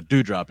I got that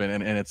Doudrop,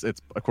 and it's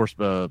of course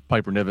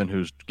Piper Niven,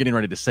 who's getting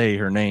ready to say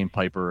her name,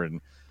 Piper,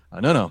 and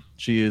no,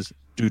 she is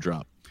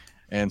Doudrop,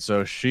 and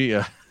so she,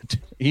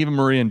 Eva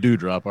Marie and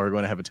Doudrop are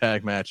going to have a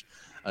tag match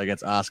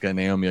against Asuka and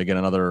Naomi.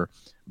 Again,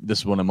 this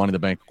is one of Money in the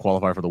Bank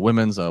qualifier for the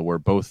women's, where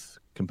both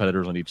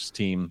competitors on each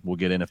team will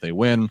get in if they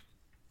win.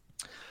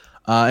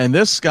 And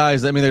this,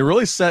 guys, I mean, they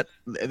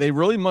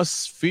really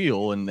must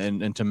feel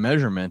and to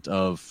measurement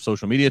of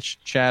social media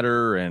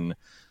chatter and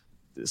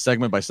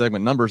segment by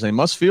segment numbers, they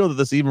must feel that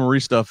this Eva Marie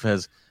stuff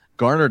has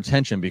garnered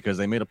attention because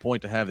they made a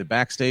point to have the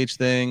backstage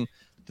thing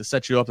to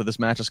set you up that this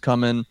match is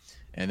coming,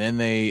 and then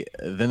they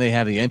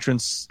have the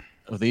entrance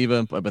with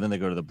Eva, but then they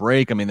go to the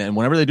break. I mean, and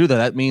whenever they do that,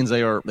 that means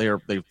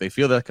they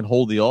feel that can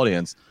hold the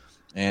audience.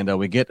 And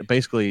we get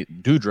basically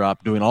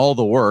Doudrop doing all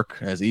the work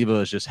as Eva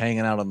is just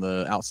hanging out on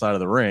the outside of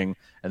the ring.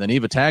 And then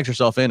Eva tags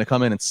herself in to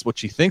come in and what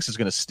she thinks is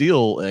going to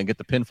steal and get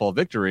the pinfall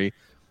victory,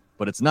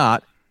 but it's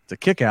not. It's a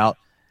kick out.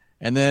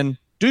 And then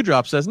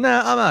Doudrop says,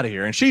 "Nah, I'm out of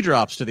here." And she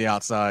drops to the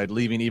outside,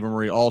 leaving Eva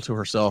Marie all to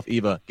herself.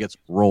 Eva gets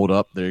rolled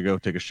up. There you go.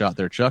 Take a shot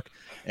there, Chuck.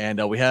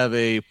 And we have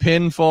a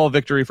pinfall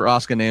victory for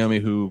Asuka and Naomi,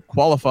 who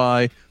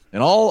qualify.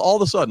 And all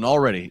of a sudden,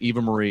 already,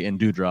 Eva Marie and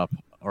Doudrop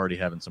already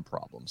having some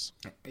problems.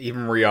 Eva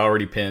Marie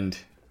already pinned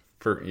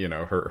for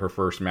her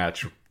first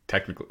match,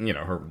 technically,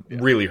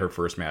 really her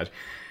first match.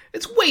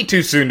 It's way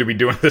too soon to be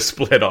doing the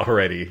split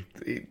already.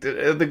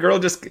 The girl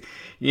just,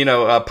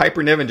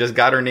 Piper Niven just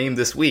got her name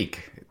this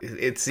week.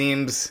 It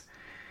seems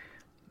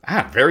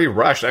very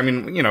rushed. I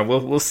mean,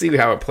 we'll see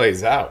how it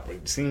plays out. But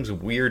it seems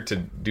weird to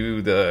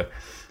do the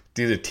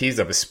tease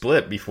of a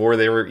split before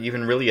they were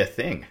even really a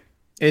thing.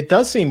 It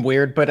does seem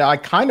weird, but I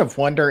kind of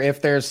wonder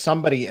if there's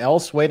somebody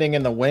else waiting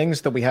in the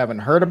wings that we haven't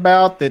heard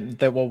about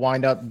that will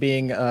wind up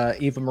being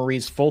Eva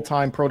Marie's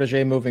full-time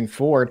protege moving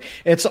forward.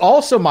 It's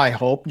also my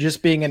hope,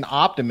 just being an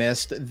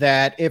optimist,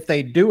 that if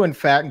they do in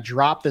fact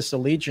drop this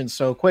allegiance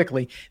so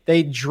quickly,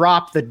 they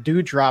drop the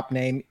Doudrop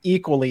name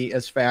equally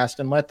as fast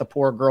and let the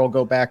poor girl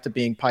go back to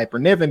being Piper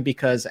Niven,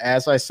 because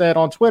as I said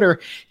on Twitter,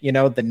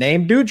 the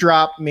name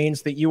Doudrop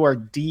means that you are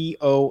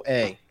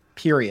DOA.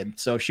 Period.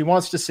 So if she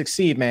wants to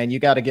succeed, man, you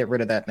got to get rid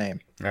of that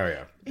name. Oh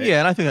yeah, yeah,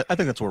 and I think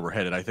that's where we're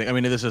headed. I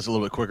mean, this is a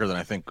little bit quicker than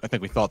I think. I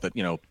think we thought that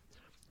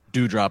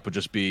Doudrop would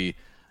just be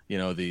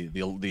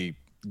the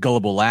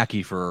gullible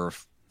lackey for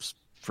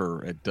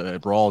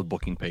at Raw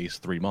booking pace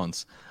 3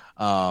 months.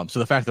 So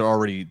the fact they're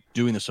already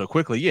doing this so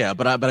quickly, yeah.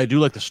 But I do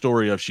like the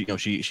story of she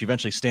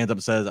eventually stands up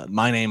and says,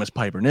 "My name is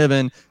Piper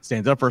Niven."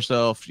 Stands up for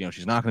herself.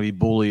 She's not going to be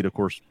bullied. Of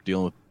course,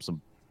 dealing with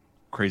some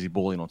crazy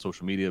bullying on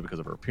social media because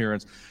of her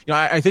appearance.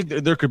 I think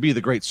there could be the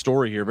great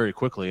story here very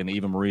quickly, and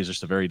Eva Marie is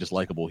just a very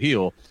dislikable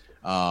heel.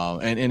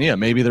 And yeah,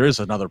 maybe there is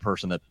another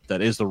person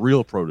that is the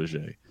real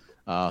protege.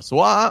 So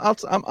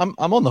I'm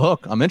on the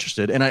hook. I'm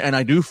interested, and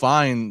I do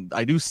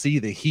see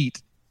the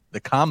heat, the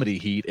comedy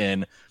heat,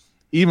 and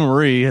Eva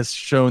Marie has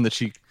shown that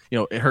she,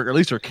 at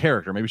least her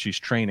character, maybe she's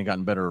trained and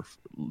gotten better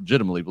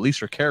legitimately, but at least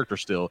her character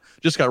still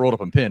just got rolled up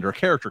and pinned. Her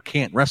character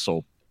can't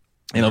wrestle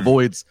and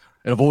avoids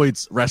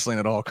wrestling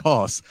at all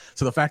costs.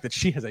 So the fact that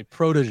she has a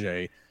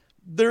protege,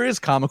 there is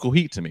comical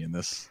heat to me in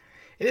this.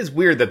 It is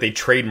weird that they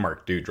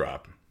trademark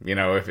Doudrop.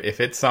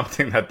 If it's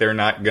something that they're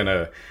not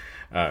gonna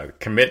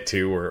commit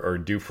to or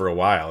do for a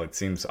while, it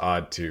seems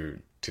odd to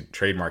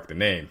trademark the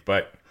name.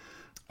 But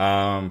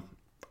I'm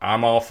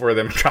all for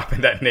them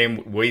dropping that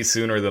name way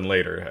sooner than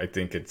later. I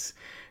think it's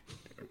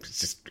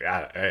just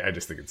I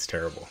just think it's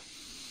terrible.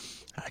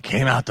 I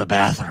came out the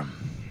bathroom.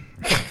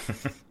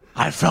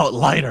 I felt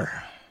lighter.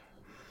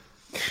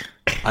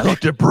 I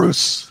looked at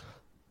Bruce.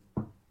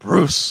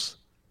 Bruce,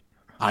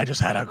 I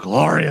just had a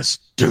glorious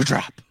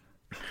Doudrop.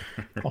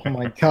 Oh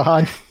my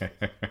God.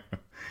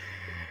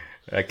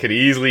 That could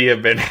easily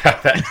have been how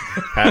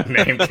that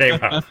name came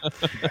up.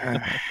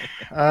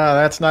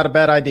 That's not a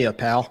bad idea,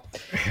 pal.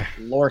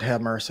 Lord have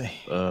mercy.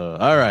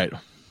 All right.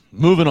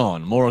 Moving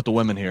on. More with the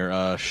women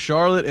here.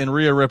 Charlotte and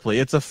Rhea Ripley.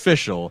 It's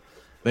official.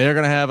 They are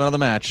going to have another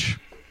match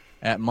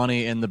at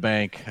Money in the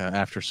Bank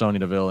after Sonya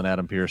Deville and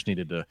Adam Pearce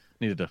needed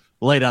to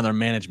lay down their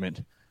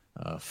management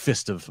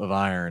fist of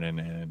iron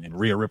and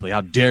Rhea Ripley.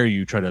 How dare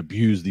you try to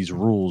abuse these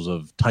rules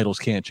of titles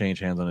can't change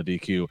hands on a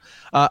DQ?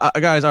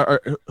 Guys,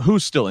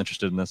 who's still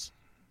interested in this?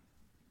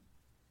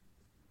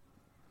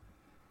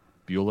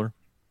 Bueller?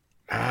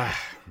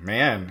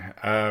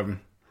 Man.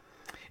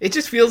 It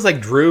just feels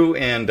like Drew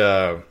and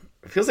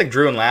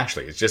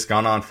Lashley. It's just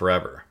gone on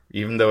forever,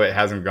 even though it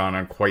hasn't gone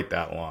on quite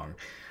that long.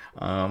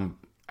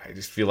 I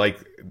just feel like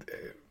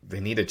they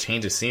need a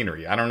change of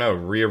scenery. I don't know.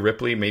 Rhea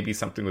Ripley, maybe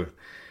something with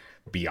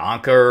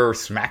Bianca or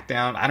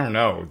SmackDown. I don't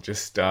know.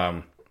 Just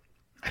I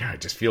don't know.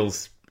 It just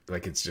feels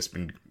like it's just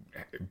been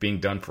being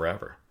done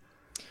forever.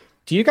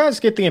 Do you guys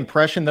get the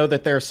impression, though,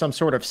 that there's some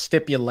sort of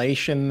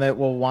stipulation that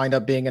will wind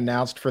up being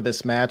announced for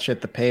this match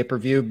at the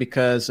pay-per-view?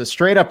 Because a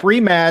straight-up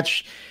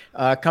rematch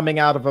coming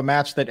out of a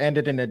match that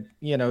ended in a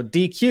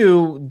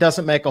DQ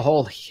doesn't make a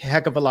whole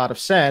heck of a lot of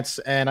sense.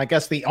 And I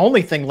guess the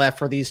only thing left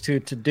for these two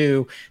to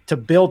do to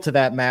build to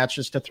that match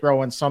is to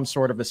throw in some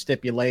sort of a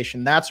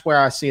stipulation. That's where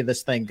I see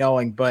this thing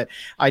going. But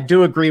I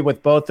do agree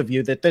with both of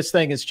you that this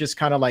thing is just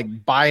kind of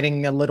like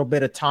biding a little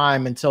bit of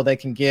time until they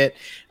can get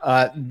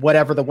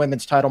whatever the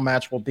women's title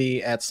match will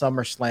be at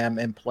SummerSlam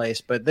in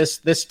place. But this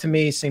to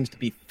me seems to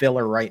be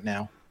filler right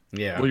now.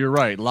 Yeah. Well, you're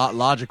right.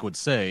 Logic would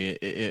say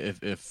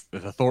if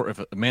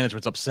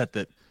management's upset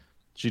that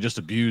she just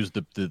abused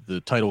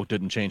the title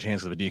didn't change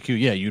hands of a DQ,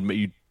 yeah,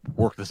 you'd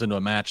work this into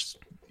a match,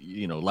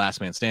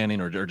 last man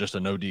standing or just a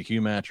no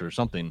DQ match or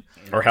something.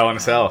 Or Hell in a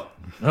Cell.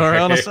 Or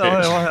Hell in a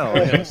Cell. Hell.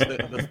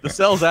 The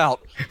cell's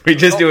out. We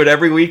just do it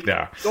every week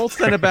now. Don't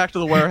send it back to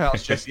the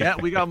warehouse just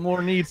yet. We got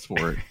more needs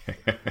for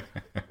it.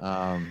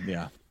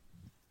 Yeah.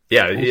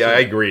 Yeah, I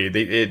agree.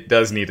 It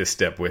does need a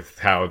step with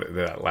how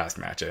that last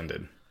match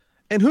ended.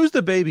 And who's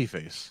the baby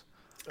face?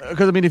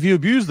 Because I mean, if you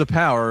abuse the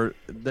power,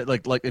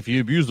 like if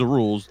you abuse the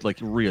rules, like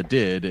Rhea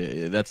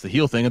did, that's the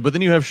heel thing. But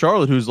then you have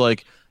Charlotte, who's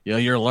like,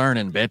 you're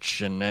learning,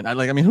 bitch. And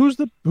I mean,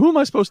 who am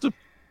I supposed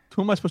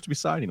to be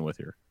siding with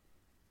here?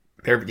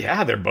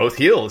 They're both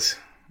heels,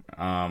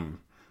 and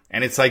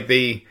it's like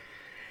they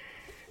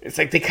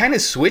kind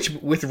of switch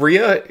with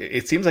Rhea.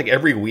 It seems like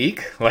every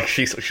week, like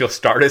she'll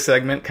start a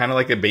segment kind of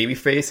like a baby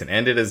face and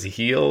end it as a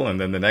heel,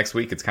 and then the next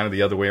week it's kind of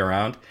the other way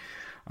around.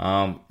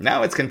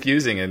 Now it's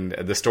confusing, and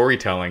the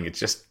storytelling it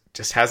just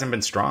hasn't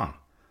been strong.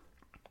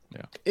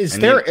 Yeah. Is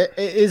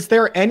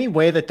there any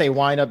way that they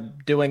wind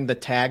up doing the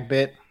tag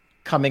bit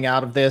coming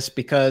out of this?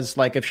 Because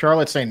like if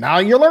Charlotte's saying, "Now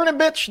you're learning,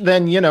 bitch,"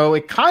 then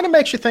it kind of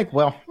makes you think,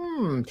 well,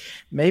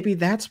 maybe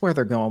that's where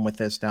they're going with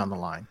this down the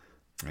line.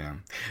 Yeah.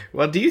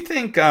 Well, do you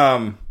think?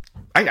 I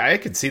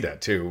could see that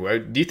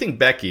too. Do you think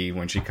Becky,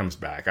 when she comes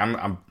back,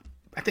 I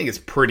think it's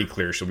pretty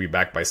clear she'll be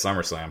back by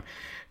SummerSlam.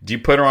 Do you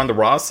put her on the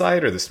Raw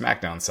side or the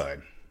SmackDown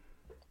side?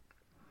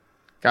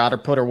 Got to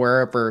put her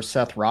wherever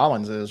Seth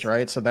Rollins is,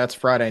 right? So that's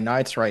Friday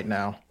nights right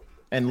now,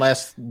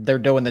 unless they're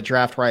doing the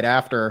draft right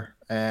after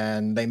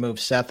and they move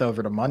Seth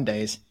over to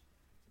Mondays.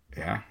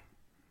 Yeah.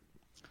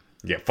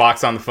 Get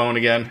Fox on the phone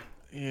again.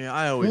 Yeah,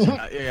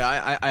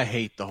 I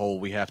hate the whole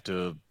we got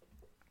to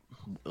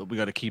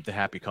keep the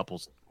happy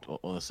couples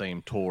on the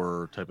same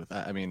tour type of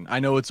thing. I mean, I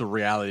know it's a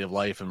reality of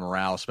life and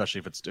morale, especially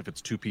if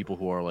it's two people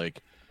who are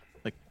like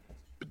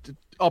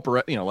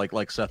upper,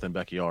 like Seth and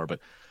Becky are, but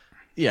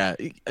yeah,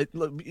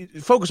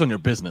 focus on your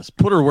business.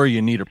 Put her where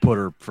you need her. Put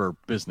her for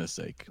business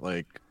sake.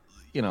 Like,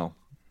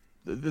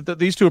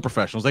 these two are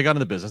professionals. They got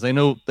in the business. They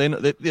know they're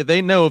not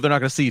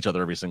going to see each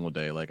other every single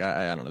day. Like,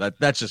 I don't know.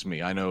 That's just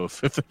me. I know if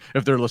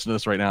they're listening to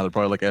this right now, they're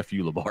probably like "F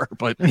you, LeBar,"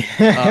 but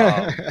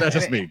that's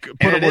just me. Put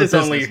her where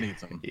business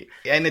needs them.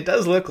 And it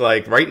does look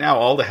like right now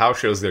all the house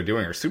shows they're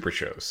doing are super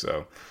shows.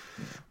 So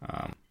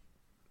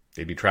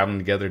they'd be traveling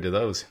together to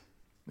those.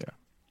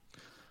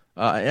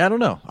 I don't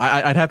know.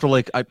 I'd have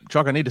to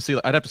Chuck. I'd have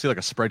to see like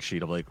a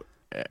spreadsheet of like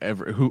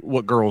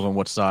what girls on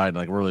what side, and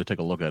like really take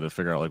a look at it,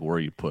 figure out like where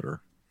you put her.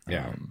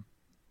 Yeah.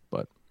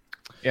 But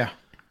yeah.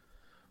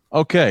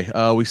 Okay.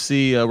 We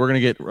see we're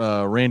gonna get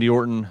Randy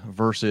Orton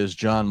versus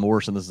John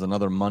Morrison. This is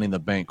another Money in the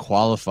Bank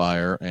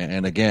qualifier,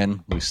 and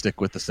again we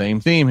stick with the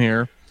same theme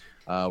here.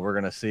 We're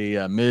gonna see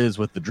Miz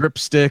with the drip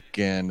stick,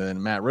 and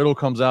then Matt Riddle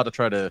comes out to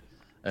try to,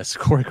 as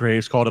Corey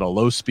Graves called it, a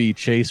low speed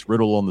chase.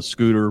 Riddle on the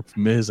scooter,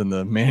 Miz in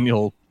the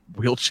manual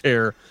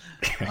wheelchair.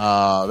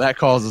 That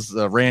causes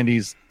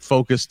Randy's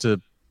focus to,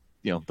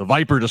 the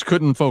Viper just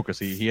couldn't focus.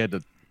 He had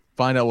to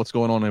find out what's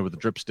going on there with the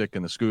drip stick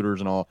and the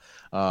scooters and all.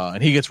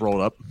 And he gets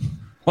rolled up.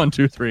 1,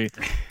 2, 3.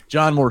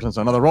 John Morrison.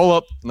 So another roll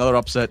up, another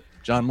upset.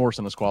 John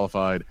Morrison is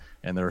qualified,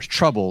 and there's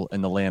trouble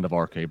in the land of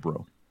RK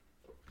Bro.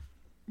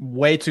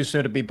 Way too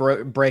soon to be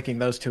breaking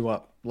those two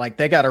up. Like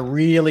they got a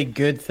really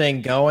good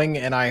thing going,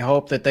 and I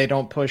hope that they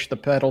don't push the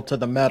pedal to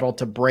the metal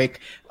to break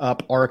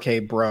up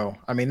RK Bro.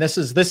 I mean, this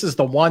is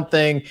the one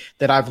thing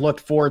that I've looked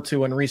forward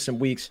to in recent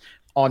weeks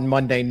on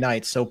Monday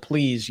night. So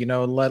please,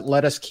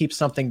 let us keep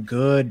something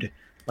good.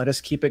 Let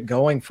us keep it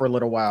going for a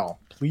little while,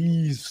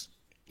 please.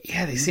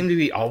 Yeah, they seem to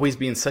be always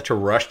be in such a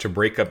rush to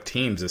break up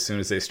teams as soon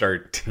as they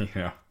start,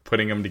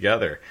 putting them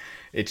together.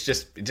 It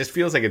just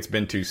feels like it's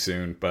been too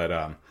soon, but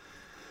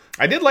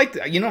I did like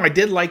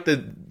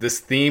this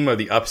theme of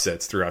the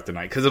upsets throughout the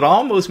night, because it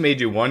almost made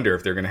you wonder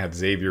if they're going to have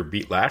Xavier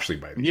beat Lashley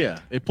by the end. Yeah,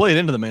 it played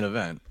into the main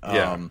event.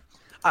 Yeah.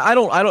 I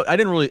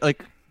didn't really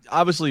like.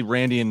 Obviously,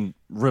 Randy and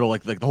Riddle,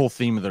 like the whole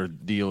theme of their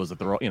deal is that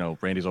they're all,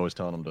 Randy's always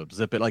telling them to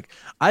zip it. Like,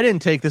 I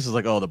didn't take this as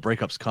like, oh, the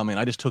breakup's coming.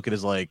 I just took it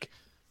as like,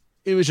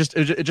 it was just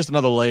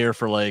another layer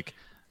for like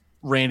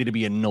Randy to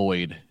be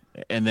annoyed,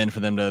 and then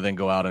for them to then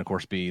go out and of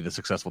course be the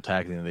successful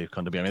tag team that they've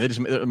come to be. I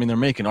mean, they're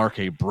making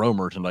RK Bro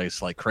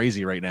merchandise like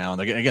crazy right now, and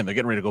they're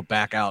getting ready to go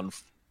back out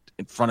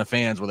in front of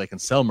fans where they can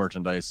sell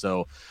merchandise.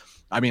 So,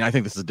 I mean, I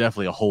think this is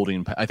definitely a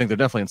holding. I think they're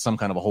definitely in some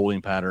kind of a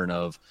holding pattern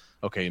of,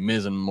 okay,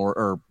 Miz and more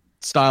or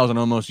Styles and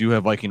Omos, you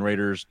have Viking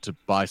Raiders to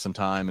buy some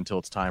time until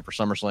it's time for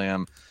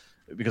SummerSlam,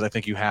 because I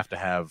think you have to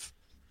have.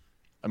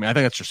 I mean, I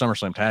think that's your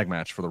SummerSlam tag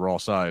match for the Raw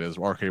side is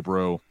RK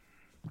Bro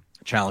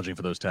challenging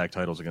for those tag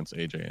titles against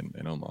AJ and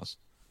Omos.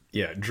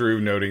 Yeah,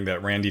 Drew noting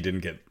that Randy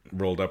didn't get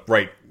rolled up.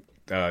 Right,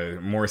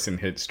 Morrison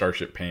hit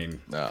Starship Pain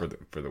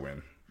for the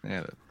win.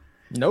 Yeah,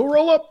 no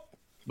roll up.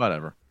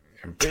 Whatever.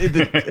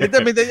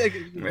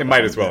 It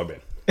might as well have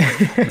been.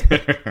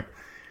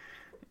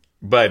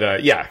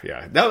 But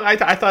yeah. No, I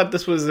thought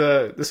this was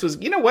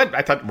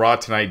I thought Raw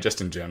tonight, just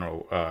in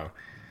general,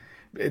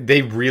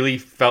 they really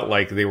felt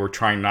like they were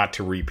trying not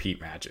to repeat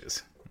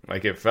matches.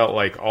 Like, it felt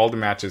like all the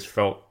matches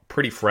felt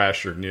pretty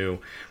fresh or new.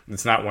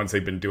 It's not ones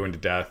they've been doing to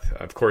death.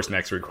 Of course,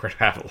 next week we're going to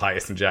have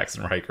Elias and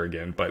Jackson Riker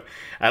again. But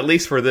at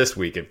least for this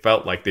week, it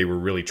felt like they were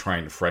really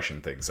trying to freshen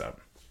things up.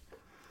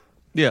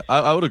 Yeah,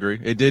 I would agree.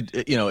 It did,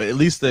 at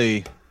least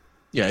it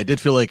did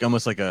feel like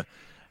almost like a,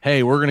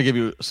 hey, we're going to give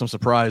you some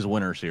surprise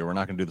winners here. We're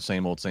not going to do the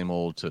same old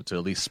to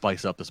at least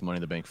spice up this Money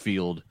in the Bank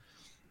field.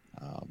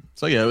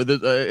 So yeah,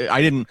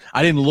 I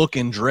didn't look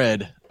in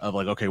dread of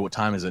like, okay, what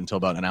time is it until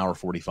about an hour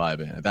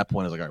 45 in. At that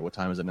point, I was like, all right, what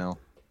time is it now?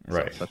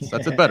 Right. So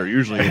that's it better.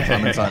 Usually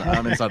I'm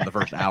inside of the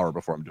first hour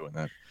before I'm doing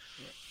that.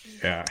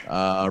 Yeah.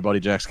 Our buddy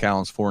Jax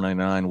Collins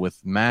 499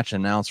 with match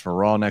announced for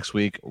Raw next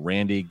week.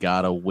 Randy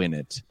gotta win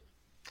it.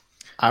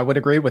 I would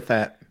agree with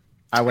that.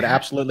 I would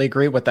absolutely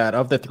agree with that.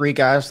 Of the three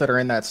guys that are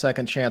in that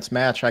second chance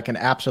match, I can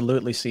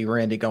absolutely see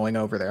Randy going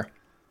over there.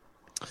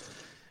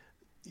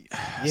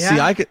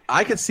 Yeah. See,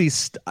 I could see.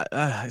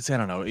 I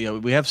don't know.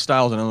 We have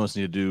Styles and Omos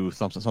need to do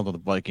something with the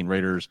Viking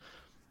Raiders.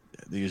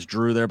 They use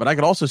Drew there, but I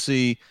could also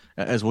see,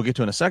 as we'll get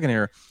to in a second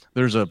here,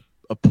 there's a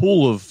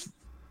pool of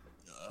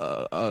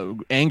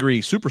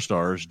angry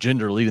superstars,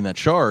 Jinder leading that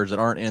charge, that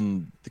aren't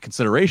in the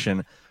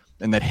consideration,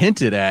 and that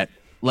hinted at,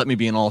 let me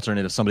be an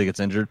alternate if somebody gets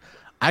injured.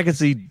 I could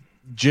see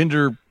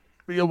Jinder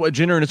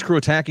and his crew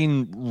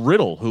attacking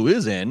Riddle, who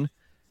is in,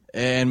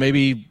 and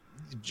maybe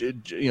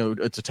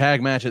it's a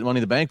tag match at Money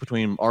in the Bank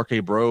between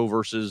RK Bro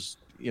versus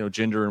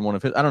Jinder and one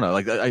of his. I don't know,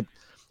 like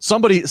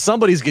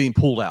somebody's getting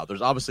pulled out.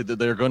 There's obviously that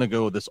they're going to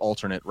go this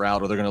alternate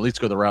route, or they're going to at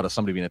least go the route of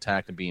somebody being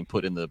attacked and being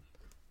put in the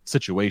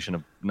situation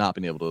of not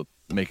being able to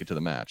make it to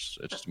the match.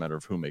 It's just a matter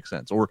of who makes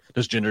sense. Or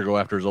does Jinder go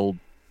after his old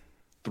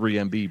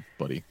 3MB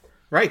buddy?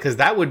 Right, because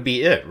that would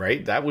be it,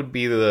 right? That would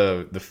be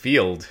the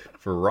field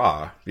for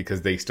Raw,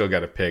 because they still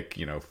got to pick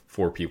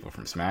 4 people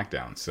from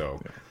SmackDown. So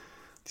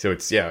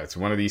it's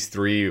one of these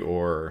 3,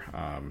 or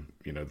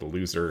the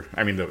loser.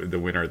 I mean the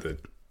winner of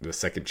the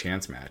second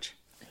chance match.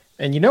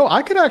 And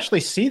I could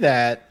actually see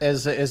that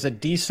as a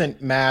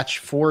decent match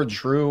for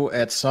Drew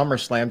at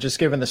SummerSlam, just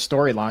given the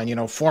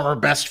storyline. Former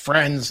best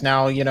friends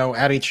now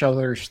at each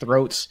other's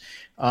throats.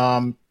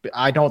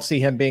 I don't see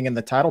him being in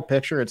the title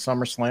picture at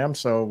SummerSlam,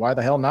 so why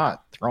the hell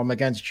not throw him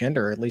against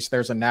Jinder? At least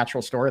there's a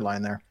natural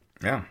storyline there.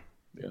 Yeah.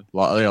 A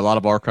lot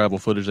of archival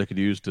footage they could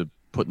use to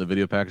put in the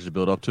video package to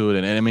build up to it,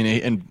 and I mean,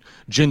 and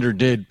Jinder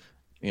did,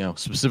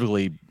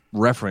 specifically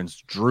reference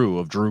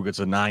Drew gets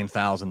a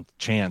 9,000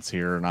 chance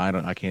here, and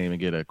I can't even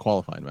get a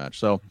qualifying match.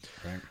 So,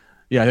 right.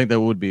 Yeah, I think that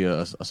would be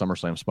a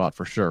SummerSlam spot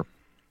for sure.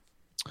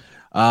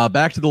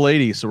 Back to the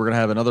ladies. So we're going to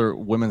have another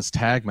women's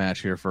tag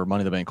match here for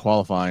Money in the Bank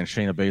qualifying.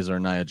 Shayna Baszler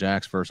and Nia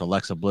Jax versus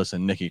Alexa Bliss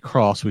and Nikki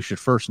Cross. We should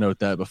first note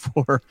that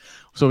before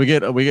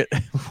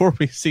before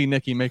we see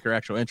Nikki make her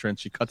actual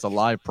entrance, she cuts a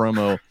live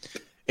promo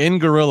in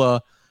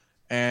Gorilla,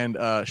 and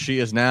she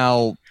is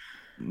now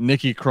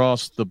Nikki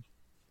Cross,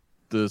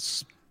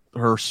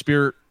 her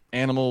spirit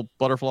animal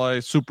butterfly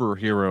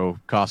superhero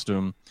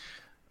costume.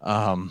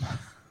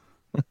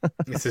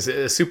 This is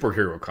a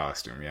superhero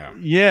costume, yeah.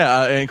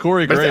 Yeah, and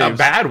Corey Graves. It's a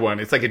bad one.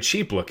 It's like a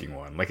cheap looking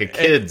one, like a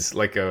kid's,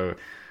 like a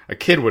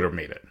kid would have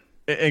made it.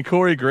 And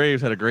Corey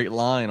Graves had a great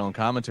line on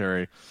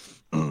commentary,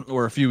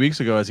 or a few weeks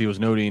ago, as he was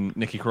noting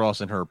Nikki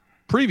Cross in her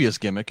previous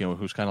gimmick,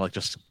 who's kind of like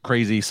just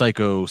crazy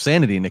psycho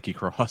sanity Nikki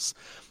Cross,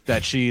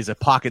 that she's a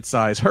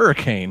pocket-sized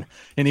hurricane.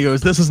 And he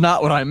goes, "This is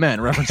not what I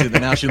meant," referencing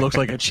that now she looks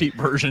like a cheap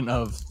version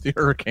of the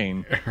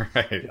hurricane.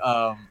 Right.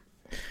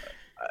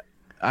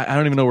 I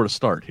don't even know where to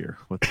start here.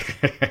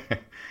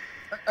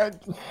 That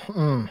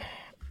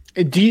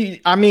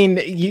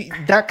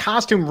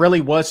costume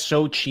really was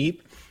so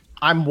cheap.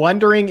 I'm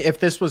wondering if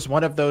this was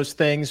one of those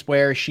things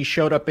where she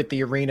showed up at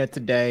the arena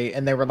today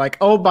and they were like,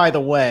 "Oh, by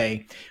the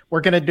way, we're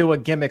going to do a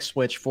gimmick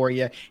switch for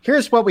you.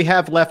 Here's what we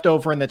have left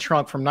over in the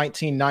trunk from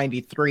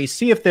 1993.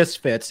 See if this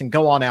fits and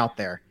go on out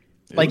there."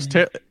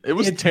 It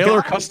was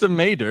tailor custom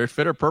made. It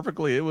fit her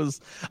perfectly. You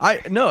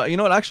know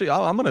what? Actually,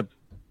 I'm gonna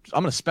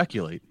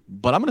speculate,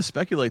 but I'm gonna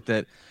speculate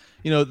that,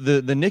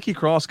 the Nikki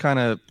Cross kind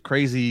of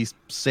crazy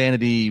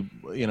sanity,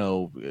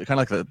 kind of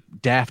like the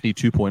Daphne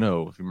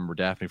 2.0, if you remember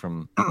Daphne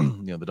from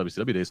the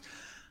WCW days.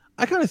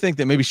 I kind of think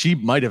that maybe she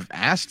might have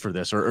asked for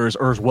this or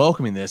is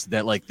welcoming this,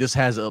 that like this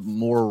has a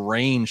more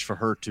range for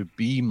her to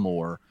be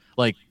more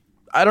like,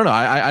 I don't know.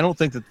 I don't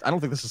think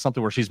this is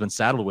something where she's been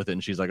saddled with it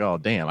and she's like, "Oh,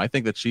 damn." I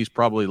think that she's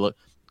probably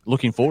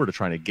looking forward to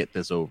trying to get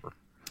this over.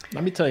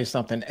 Let me tell you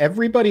something.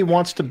 Everybody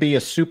wants to be a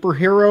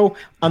superhero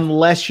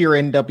unless you're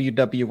in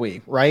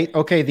WWE, right?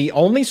 Okay, the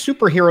only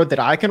superhero that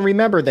I can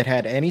remember that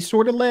had any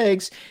sort of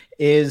legs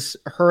is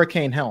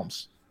Hurricane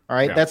Helms. All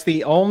right, That's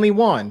the only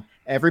one.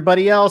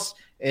 Everybody else,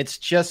 it's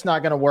just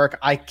not going to work.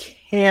 I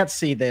can't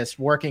see this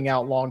working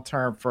out long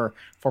term for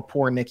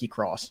poor Nikki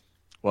Cross.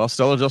 Well,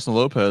 Stella Justin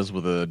Lopez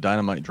with a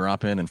Dynamite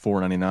drop in and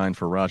 $4.99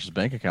 for Raj's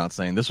bank account,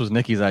 saying this was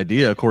Nikki's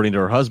idea, according to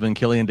her husband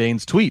Killian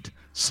Dane's tweet.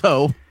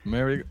 So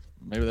maybe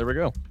there we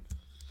go.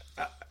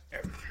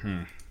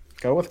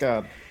 Go with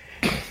God.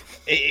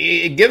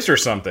 It gives her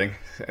something.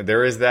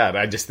 There is that.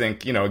 I just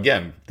think,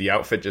 again, the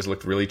outfit just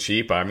looked really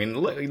cheap. I mean,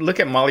 look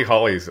at Molly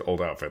Holly's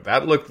old outfit.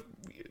 That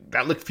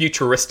looked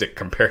futuristic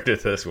compared to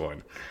this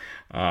one.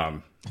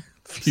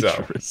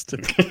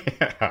 Futuristic. So,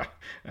 yeah.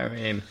 I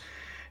mean,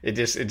 it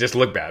just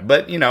looked bad,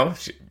 but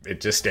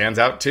it just stands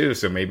out too.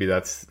 So maybe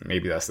that's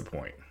the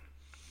point.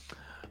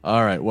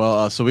 All right.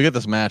 Well, so we get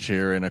this match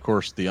here, and of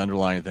course, the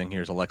underlying thing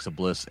here is Alexa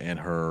Bliss and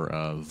her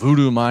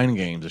voodoo mind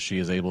games, as she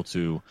is able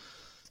to.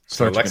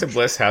 So Alexa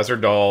Bliss has her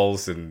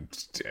dolls and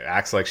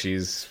acts like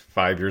she's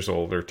 5 years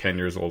old or 10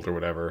 years old or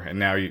whatever, and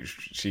now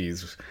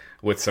she's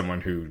with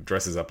someone who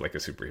dresses up like a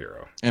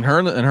superhero. And her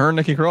and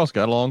Nikki Cross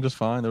got along just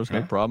fine. There was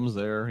no problems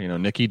there.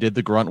 Nikki did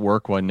the grunt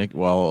work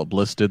while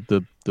Bliss did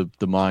the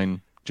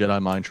Jedi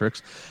mind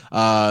tricks.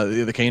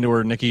 They came to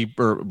where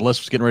Bliss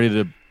was getting ready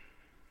to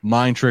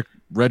mind trick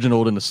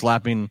Reginald into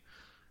slapping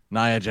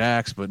Nia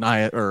Jax, but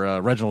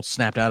Reginald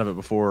snapped out of it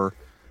before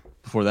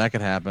that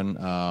could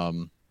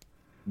happen.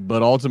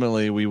 But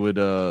ultimately, we'd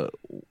end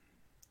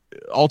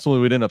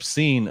up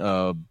seeing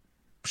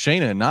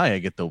Shayna and Nia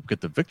get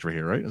the victory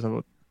here, right? Is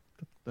that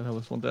how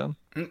this went down?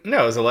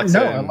 No, it was Alexa.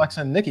 No,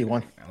 Alexa and Nikki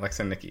won.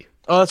 Alexa and Nikki.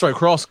 Oh, that's right.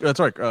 That's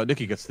right.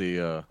 Nikki got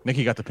the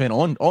pin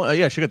on. Oh,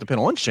 yeah, she got the pin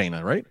on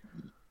Shayna, right?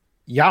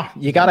 Yeah,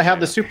 you got to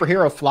have the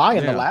superhero fly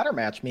in the ladder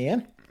match,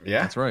 man.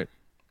 Yeah, that's right.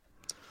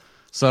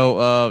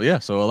 So,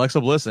 so Alexa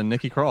Bliss and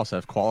Nikki Cross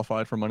have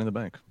qualified for Money in the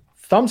Bank.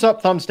 Thumbs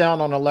up, thumbs down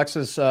on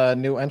Alexa's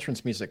new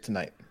entrance music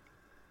tonight.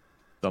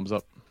 Thumbs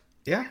up.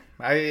 Yeah,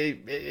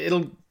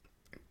 it'll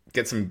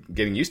get some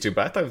getting used to,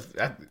 but I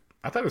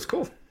thought it was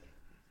cool.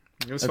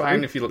 It was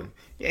fine if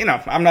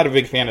I'm not a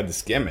big fan of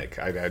this gimmick.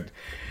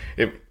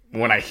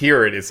 When I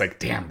hear it, it's like,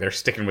 damn, they're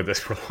sticking with this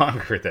for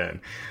longer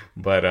then.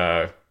 But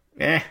at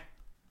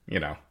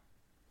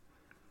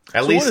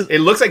least it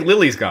looks like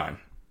Lily's gone.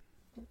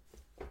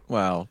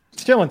 Wow.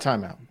 Still in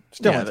timeout.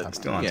 Still on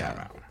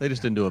timeout. They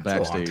just didn't do a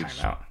backstage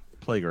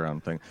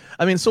playground thing.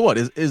 I mean, so what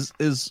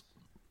is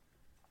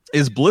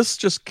Bliss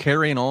just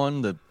carrying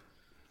on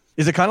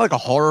is it kind of like a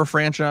horror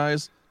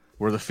franchise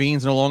where the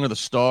Fiend's no longer the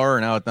star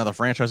and now the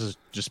franchise is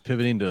just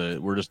pivoting to,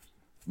 we're just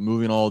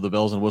moving all the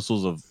bells and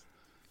whistles of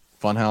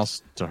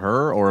Funhouse to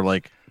her? Or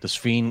like does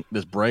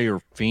Bray or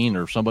Fiend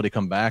or somebody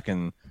come back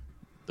and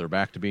they're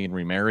back to being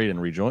remarried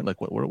and rejoined? Like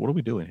what are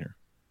we doing here?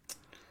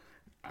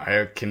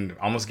 I can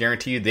almost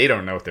guarantee you they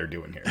don't know what they're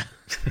doing here.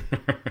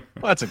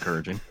 Well, that's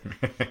encouraging.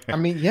 I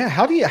mean, yeah.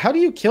 How do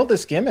you kill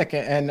this gimmick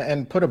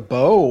and put a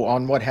bow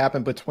on what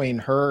happened between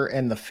her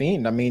and the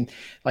Fiend? I mean,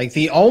 like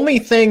the only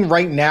thing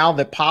right now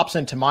that pops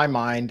into my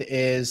mind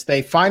is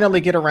they finally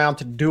get around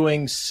to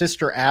doing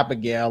Sister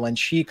Abigail, and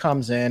she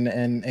comes in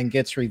and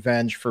gets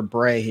revenge for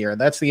Bray here.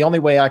 That's the only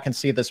way I can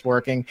see this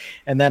working.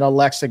 And then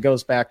Alexa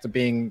goes back to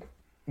being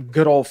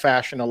good old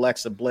fashioned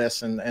Alexa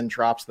Bliss and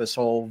drops this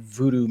whole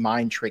voodoo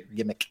mind trick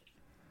gimmick.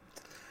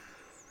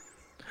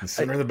 The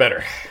sooner the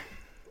better.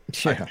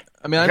 Yeah.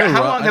 I mean, I know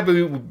how long have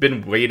we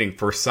been waiting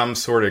for some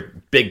sort of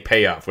big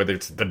payoff, whether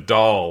it's the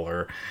doll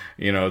or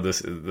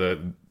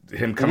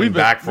him coming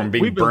back from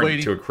being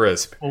burnt to a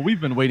crisp? Well, we've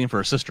been waiting for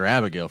a Sister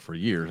Abigail for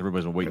years.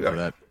 Everybody's been waiting for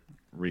that.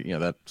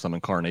 That some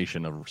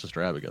incarnation of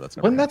Sister Abigail.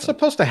 Wasn't that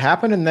supposed to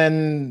happen? And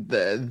then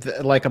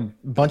like a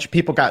bunch of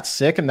people got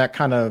sick, and that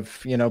kind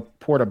of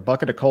poured a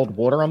bucket of cold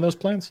water on those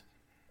plans.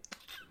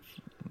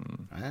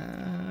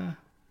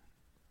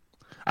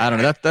 I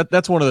don't know.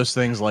 That's one of those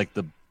things like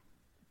the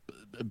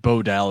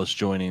Bo Dallas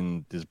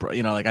joining his,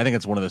 like I think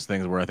it's one of those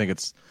things where I think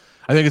it's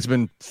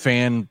been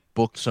fan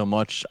booked so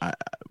much.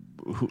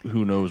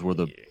 Who knows where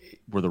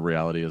the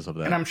reality is of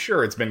that? And I'm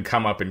sure it's been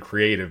come up in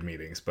creative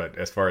meetings, but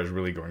as far as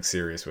really going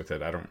serious with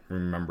it, I don't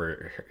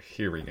remember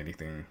hearing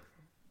anything.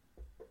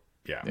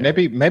 Yeah,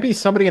 maybe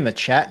somebody in the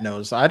chat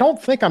knows. I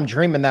don't think I'm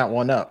dreaming that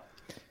one up.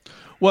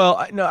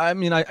 Well, no, I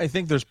mean, I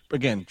think there's,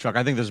 again, Chuck,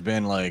 I think there's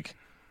been like,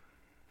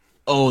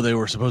 oh, they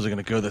were supposedly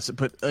going to go this,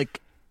 but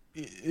like,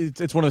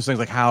 it's one of those things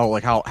like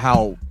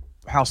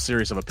how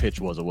serious of a pitch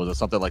was it? Was it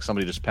something like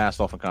somebody just passed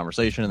off in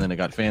conversation and then it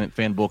got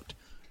fan booked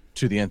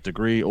to the nth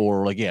degree,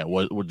 or like, yeah,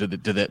 was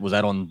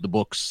that on the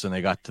books and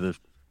they got to the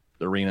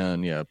arena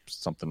and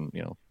something,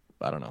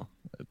 I don't know.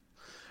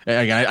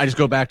 Again, I just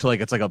go back to like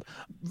it's like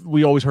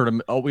we always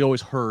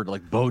heard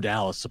like Bo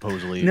Dallas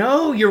supposedly.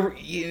 No, you're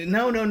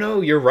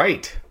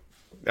right.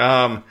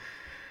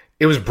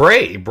 It was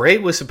Bray. Bray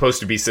was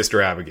supposed to be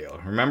Sister Abigail,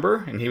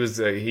 remember? And he was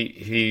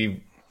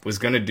he was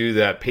going to do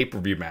that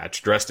pay-per-view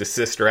match dressed as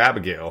Sister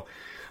Abigail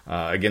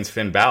against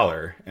Finn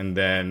Balor, and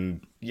then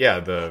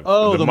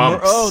the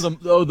mumps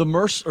or the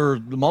mumps or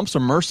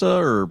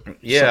MRSA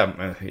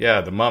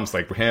or the mumps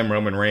like him,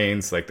 Roman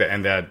Reigns, like that,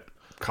 and that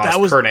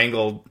caused Kurt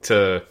Angle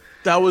to.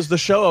 That was the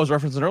show I was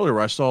referencing earlier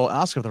where I saw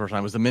Asuka for the first time.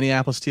 It was the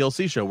Minneapolis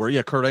TLC show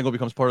where Kurt Angle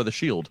becomes part of the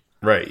Shield.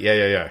 Right.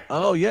 Yeah.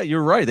 Oh yeah,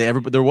 you're right.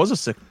 There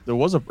was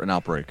an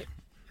outbreak.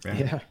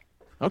 Yeah.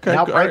 Okay.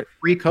 Outbreak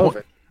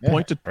pre-COVID.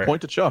 Point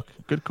to Chuck.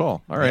 Good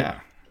call. All right. Yeah.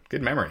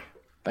 Good memory.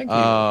 Thank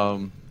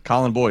you.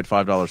 Colin Boyd,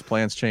 $5.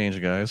 Plans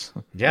change, guys.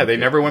 Yeah, they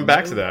never went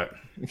back to that.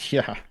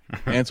 Yeah.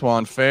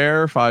 Antoine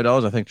Fair,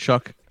 $5. I think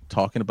Chuck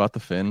talking about the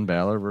Finn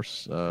Balor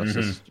versus.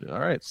 All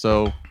right.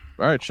 So.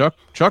 All right, Chuck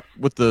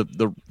with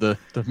the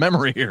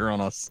memory here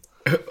on us.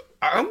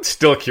 I'm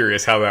still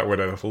curious how that would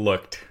have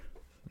looked,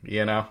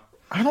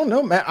 I don't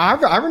know, man.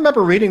 I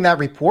remember reading that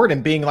report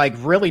and being like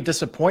really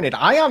disappointed.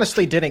 I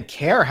honestly didn't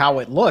care how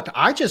it looked.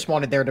 I just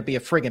wanted there to be a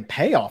friggin'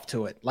 payoff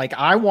to it. Like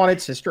I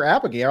wanted Sister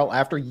Abigail,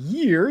 after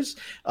years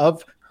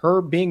of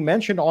her being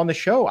mentioned on the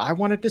show, I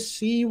wanted to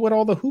see what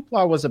all the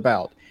hoopla was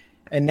about.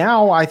 And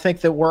now I think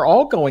that we're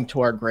all going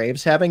to our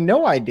graves having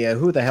no idea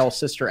who the hell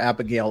Sister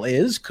Abigail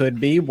is, could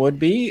be, would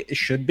be,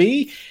 should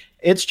be.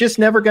 It's just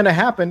never going to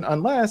happen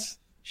unless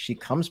she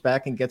comes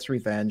back and gets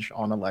revenge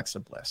on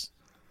Alexa Bliss.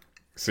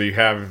 So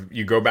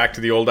you go back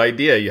to the old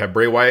idea. You have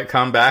Bray Wyatt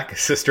come back,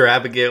 Sister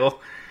Abigail,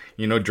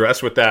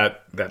 dressed with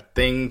that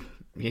thing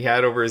he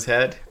had over his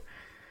head.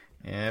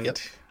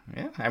 And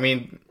I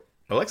mean,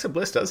 Alexa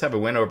Bliss does have a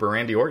win over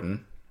Randy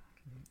Orton.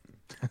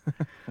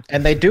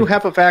 And they do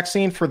have a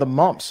vaccine for the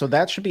mumps, so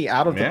that should be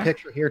out of the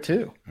picture here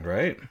too.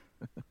 Right.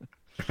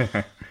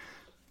 It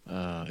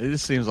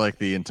just seems like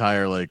the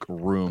entire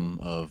room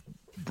of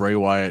Bray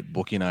Wyatt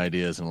booking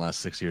ideas in the last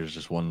 6 years is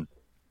just one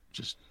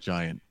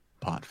giant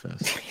pot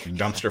fest.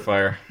 Dumpster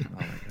fire. Oh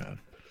my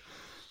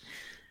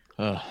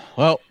god.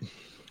 Well,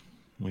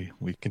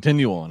 we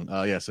continue on.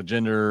 So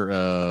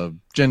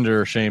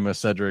Jinder, Sheamus,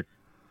 Cedric,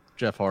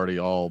 Jeff Hardy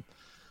all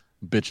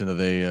bitching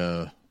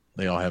that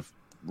they all have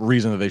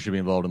reason that they should be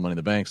involved in Money in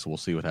the Bank, so we'll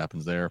see what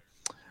happens there.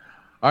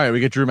 All right, we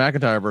get Drew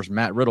McIntyre versus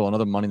Matt Riddle,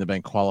 another Money in the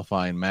Bank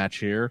qualifying match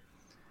here.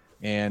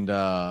 And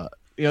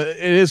it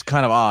is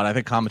kind of odd. I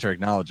think commentary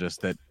acknowledges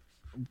that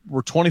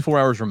we're 24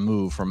 hours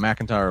removed from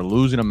McIntyre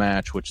losing a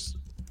match, which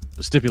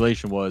the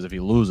stipulation was if he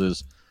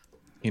loses,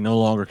 he no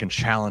longer can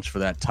challenge for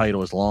that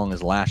title as long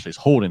as Lashley's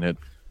holding it.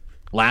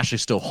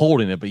 Lashley's still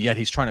holding it, but yet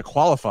he's trying to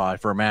qualify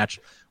for a match,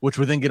 which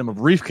would then get him a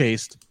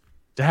briefcase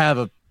to have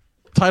a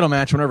title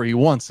match whenever he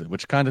wants it,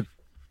 which kind of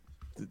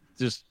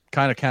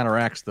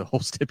counteracts the whole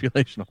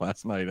stipulation of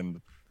last night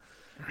in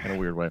a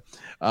weird way.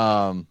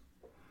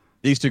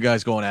 These two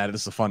guys going at it.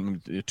 This is a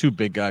fun, two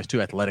big guys,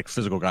 two athletic,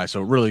 physical guys.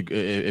 So really,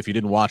 if you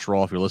didn't watch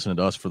Raw, if you're listening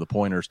to us for the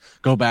pointers,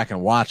 go back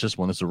and watch this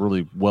one. This is a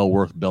really well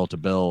worth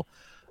bell-to-bell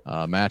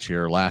match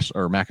here.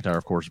 McIntyre,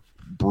 of course,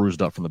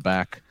 bruised up from the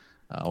back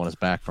on his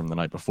back from the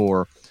night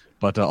before.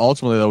 But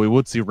ultimately, though, we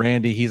would see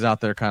Randy. He's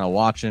out there kind of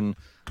watching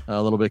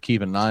a little bit,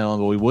 keeping an eye on.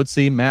 But we would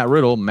see Matt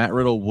Riddle. Matt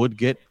Riddle would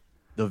get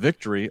the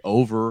victory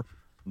over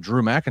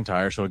Drew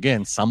McIntyre. So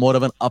again, somewhat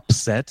of an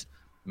upset.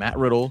 Matt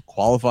Riddle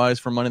qualifies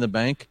for Money in the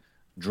Bank.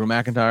 Drew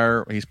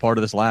McIntyre, he's part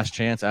of this last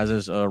chance, as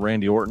is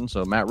Randy Orton.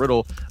 So Matt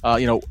Riddle,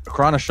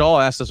 Karana Shaw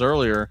asked us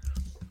earlier,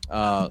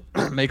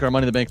 make our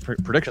Money in the Bank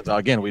predictions.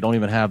 Again, we don't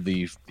even have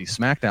the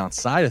SmackDown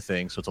side of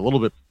things, so it's a little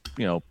bit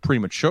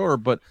premature.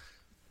 But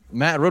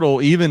Matt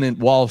Riddle, even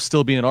while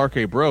still being an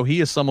RK Bro, he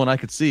is someone I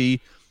could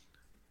see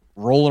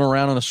rolling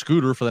around on a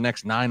scooter for the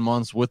next 9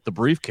 months with the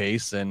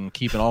briefcase and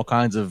keeping all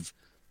kinds of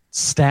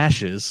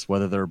stashes,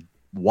 whether they're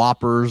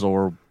Whoppers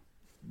or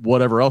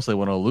whatever else they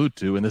want to allude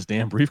to in this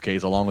damn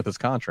briefcase along with his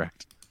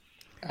contract.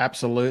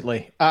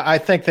 Absolutely. I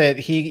think that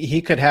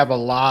he could have a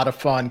lot of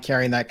fun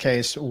carrying that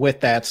case with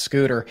that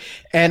scooter.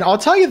 And I'll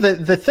tell you,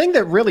 the thing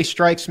that really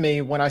strikes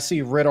me when I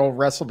see Riddle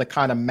wrestle the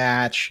kind of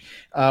match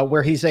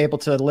where he's able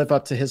to live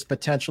up to his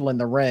potential in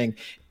the ring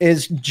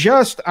is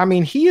just, I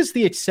mean, he is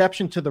the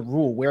exception to the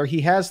rule where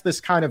he has this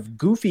kind of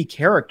goofy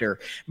character,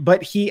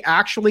 but he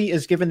actually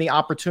is given the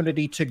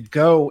opportunity to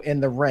go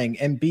in the ring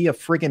and be a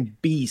friggin'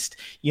 beast,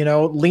 you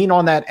know, lean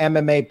on that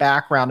MMA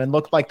background and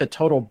look like the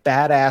total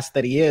badass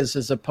that he is,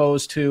 as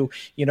opposed to,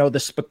 you know, the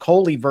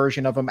Spicoli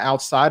version of him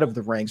outside of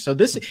the ring. So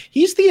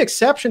he's the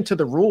exception to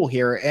the rule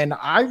here. And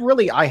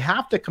I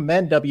have to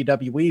commend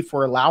WWE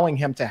for allowing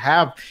him to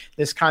have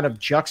this kind of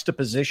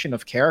juxtaposition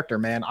of character,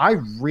 man. I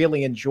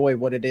really enjoy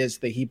what it is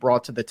that he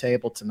brought to the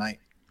table tonight.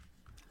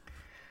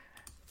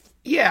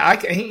 Yeah, I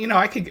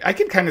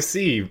could kind of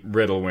see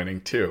Riddle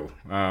winning too.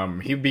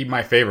 He'd be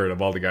my favorite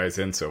of all the guys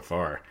in so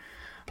far.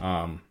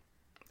 Money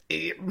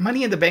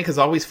in the Bank has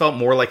always felt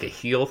more like a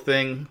heel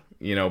thing,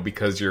 you know,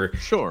 because you're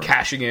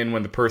cashing in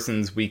when the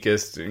person's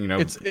weakest. You know,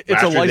 it's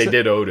last year they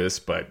did Otis,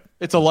 but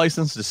it's a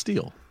license to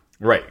steal.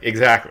 Right,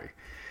 exactly.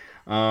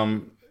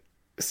 And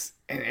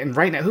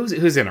right now,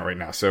 who's in it right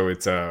now? So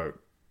it's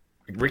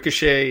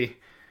Ricochet,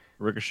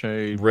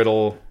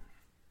 Riddle,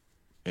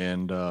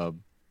 and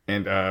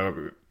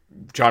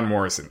John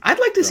Morrison. I'd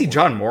like to see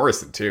John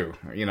Morrison too.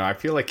 You know, I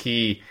feel like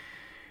he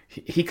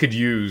could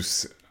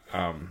use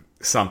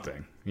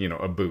something, you know,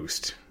 a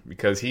boost,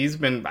 because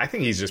I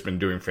think he's just been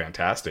doing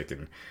fantastic,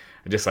 and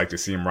I'd just like to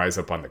see him rise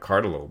up on the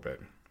card a little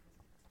bit.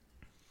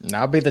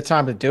 Now'd be the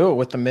time to do it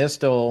with the Miz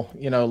still,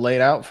 you know,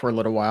 laid out for a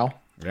little while.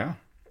 Yeah.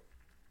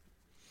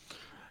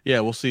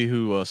 Yeah, we'll see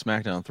who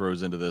SmackDown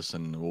throws into this,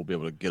 and we'll be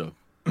able to get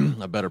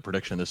a better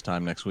prediction this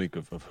time next week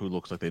of who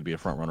looks like they'd be a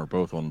front runner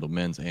both on the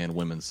men's and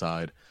women's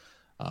side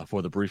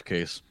for the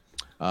briefcase.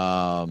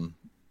 Yeah,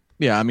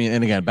 I mean,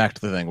 and again, back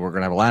to the thing. We're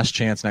going to have a last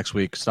chance next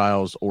week.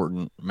 Styles,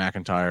 Orton,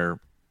 McIntyre.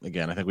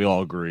 Again, I think we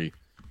all agree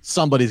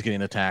somebody's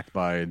getting attacked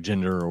by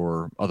Jinder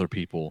or other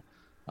people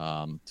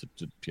to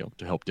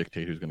help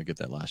dictate who's going to get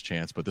that last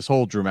chance. But this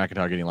whole Drew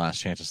McIntyre getting last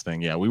chances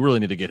thing, yeah, we really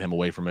need to get him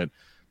away from it.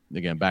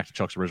 Again, back to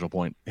Chuck's original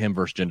point, him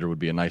versus Jinder would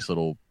be a nice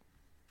little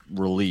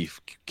relief.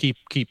 Keep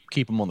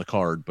him on the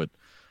card, but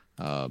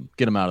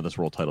get him out of this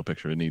world title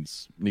picture. It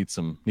needs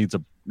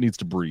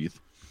to breathe.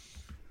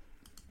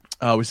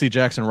 We see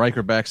Jackson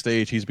Riker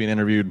backstage. He's being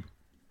interviewed.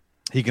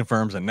 He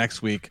confirms that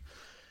next week,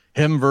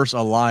 him versus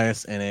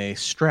Elias in a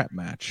strap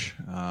match.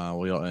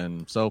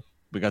 And so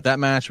we got that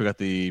match. We got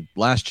the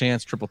last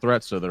chance triple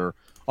threat. So they're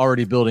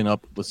already building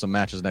up with some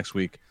matches next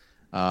week.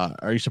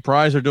 Are you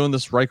surprised they're doing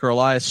this Riker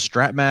Elias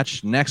strap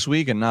match next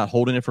week and not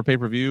holding it for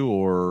pay-per-view,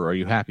 or are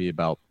you happy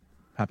about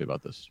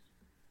this?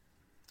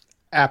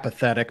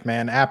 Apathetic,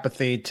 man.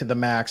 Apathy to the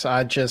max.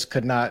 I just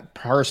could not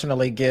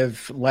personally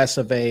give less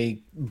of a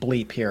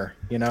bleep here.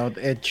 You know,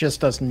 it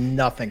just does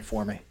nothing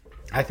for me.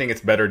 I think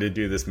it's better to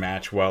do this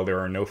match while there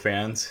are no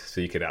fans,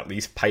 so you could at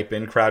least pipe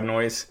in crowd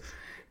noise,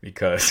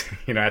 because,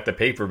 you know, at the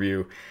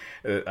pay-per-view,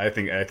 I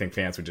think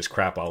fans would just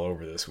crap all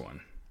over this one.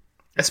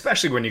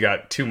 Especially when you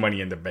got 2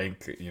 Money in the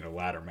Bank, you know,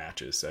 ladder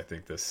matches. I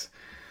think this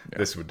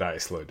would die a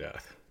slow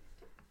death.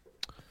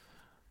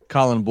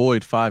 Colin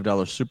Boyd,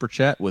 $5 super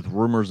chat. With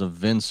rumors of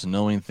Vince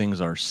knowing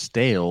things are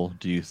stale,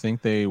 do you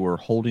think they were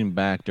holding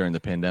back during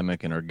the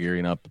pandemic and are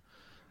gearing up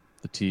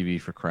the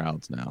TV for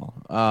crowds now?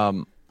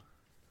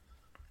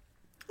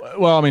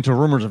 Well, I mean, to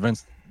rumors of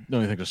Vince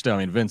knowing things are stale, I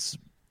mean, Vince,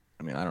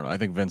 I mean, I don't know. I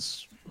think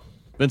Vince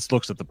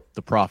looks at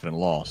the profit and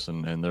loss,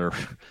 and they're,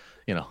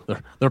 you know,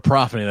 they're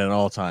profiting at an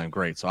all-time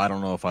great. So I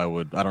don't know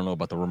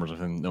about the rumors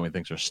of him knowing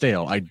things are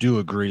stale. I do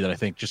agree that I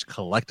think just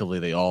collectively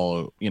they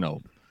all, you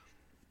know,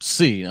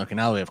 see, okay,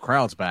 now we have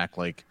crowds back,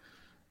 like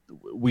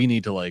we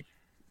need to like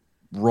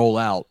roll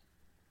out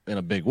in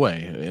a big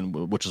way, and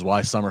which is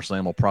why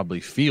SummerSlam will probably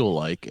feel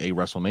like a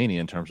WrestleMania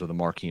in terms of the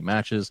marquee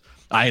matches.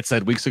 I had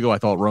said weeks ago I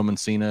thought Roman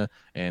Cena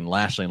and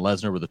Lashley and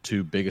Lesnar were the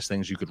 2 biggest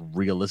things you could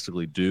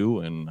realistically do,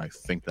 and I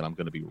think that I'm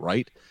going to be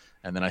right.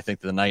 And then I think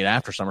the night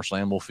after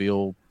SummerSlam will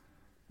feel,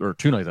 or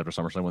 2 nights after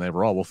SummerSlam when they have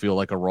Raw, will feel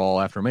like a Raw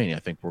after Mania. I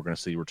think we're going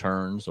to see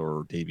returns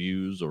or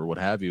debuts or what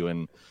have you,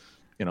 and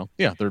you know,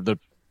 yeah, they've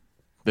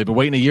been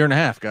waiting a year and a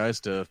half, guys,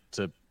 to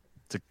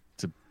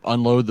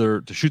unload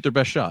to shoot their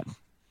best shot.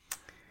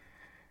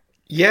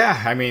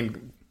 Yeah, I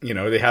mean, you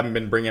know, they haven't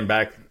been bringing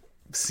back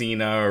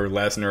Cena or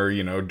Lesnar,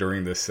 you know,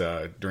 during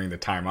the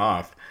time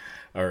off,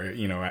 or,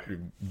 you know,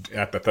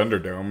 at the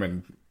Thunderdome,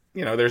 and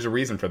you know, there's a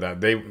reason for that.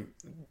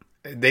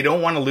 They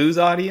don't want to lose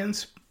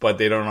audience, but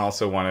they don't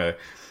also want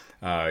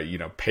to, you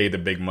know, pay the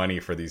big money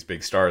for these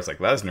big stars like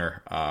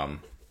Lesnar,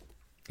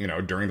 you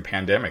know, during the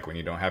pandemic when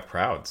you don't have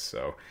crowds.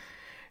 So,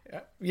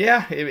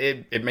 yeah,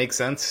 it makes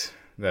sense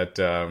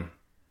that.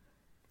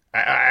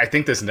 I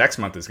think this next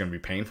month is going to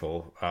be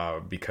painful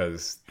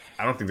because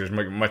I don't think there's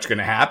much going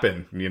to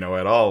happen, you know,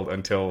 at all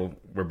until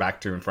we're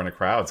back to in front of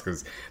crowds,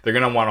 because they're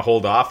going to want to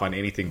hold off on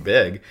anything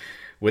big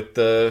with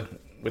the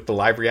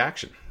live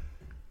reaction.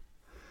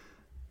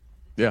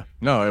 Yeah,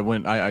 no,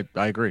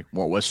 I agree.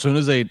 Well, as soon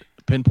as they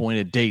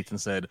pinpointed dates and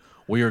said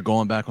we are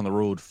going back on the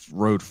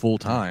road full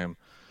time,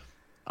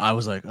 I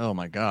was like, oh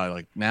my God,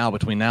 like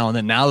between now and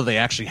then, now that they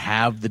actually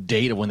have the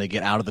date of when they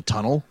get out of the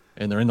tunnel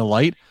and they're in the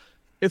light,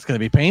 it's going to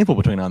be painful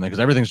between now and then, because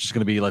everything's just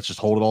going to be, let's just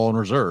hold it all in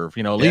reserve.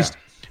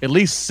 At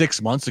least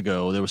 6 months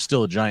ago, there was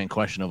still a giant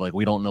question of like,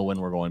 we don't know when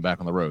we're going back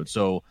on the road.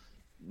 So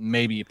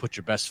maybe you put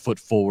your best foot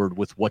forward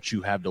with what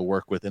you have to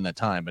work with in that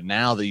time. But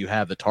now that you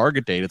have the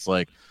target date, it's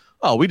like,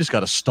 oh, we just got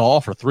to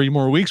stall for 3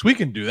 more weeks. We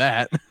can do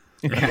that.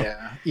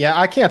 Yeah.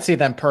 I can't see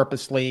them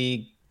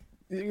purposely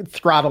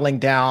throttling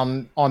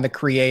down on the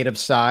creative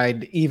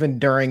side, even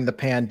during the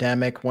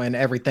pandemic when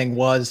everything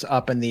was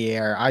up in the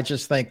air. I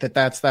just think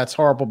that's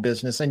horrible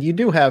business. And you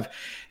do have,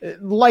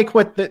 like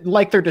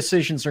their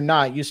decisions or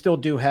not, you still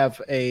do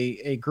have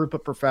a group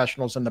of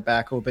professionals in the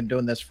back who have been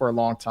doing this for a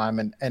long time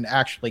and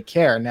actually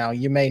care. Now,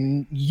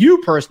 you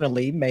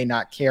personally may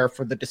not care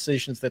for the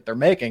decisions that they're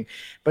making,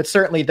 but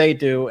certainly they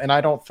do. And I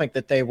don't think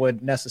that they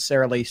would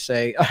necessarily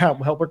say,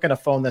 well, we're going to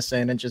phone this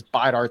in and just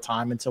bide our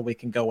time until we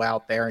can go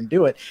out there and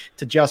do it.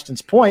 To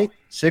Justin's point,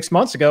 6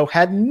 months ago,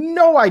 had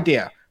no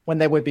idea when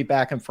they would be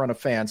back in front of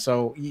fans.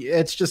 So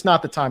it's just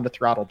not the time to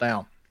throttle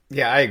down.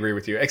 Yeah, I agree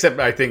with you. Except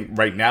I think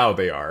right now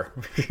they are.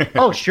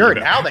 Oh, sure.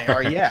 Now they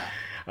are. Yeah.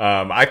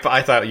 I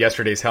thought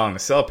yesterday's Hell in a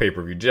Cell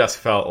pay-per-view just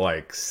felt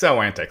like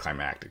so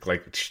anticlimactic.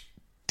 Like,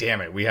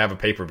 damn it, we have a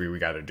pay-per-view we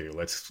got to do.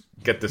 Let's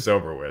get this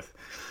over with.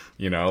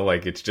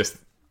 Like it's just,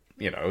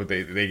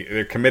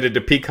 they're committed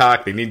to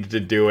Peacock. They needed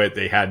to do it.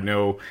 They had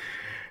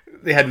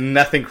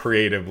nothing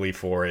creatively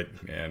for it.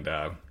 And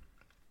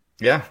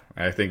yeah,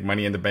 I think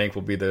Money in the Bank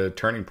will be the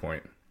turning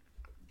point.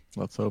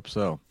 Let's hope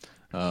so.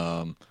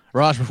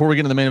 Raj, before we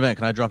get into the main event,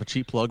 can I drop a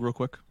cheap plug real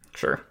quick?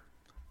 Sure.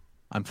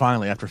 I'm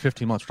finally, after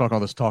 15 months, we're talking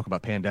all this talk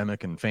about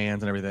pandemic and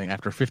fans and everything.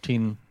 After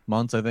 15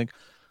 months, I think,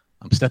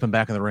 I'm stepping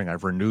back in the ring.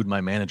 I've renewed my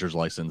manager's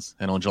license.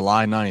 And on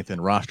July 9th in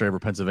Ross Draver,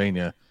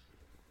 Pennsylvania,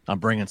 I'm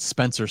bringing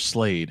Spencer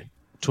Slade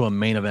to a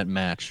main event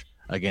match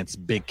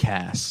against Big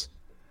Cass.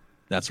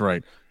 That's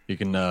right. You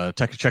can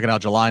check it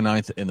out July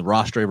 9th in the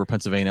Ross Draver,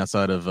 Pennsylvania,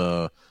 outside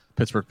of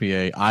Pittsburgh,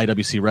 PA.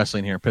 IWC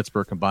Wrestling here in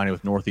Pittsburgh, combining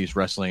with Northeast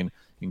Wrestling.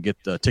 You can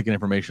get ticket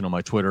information on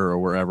my Twitter or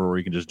wherever, or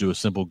you can just do a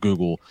simple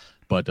Google.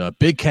 But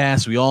Big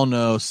Cass, we all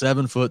know,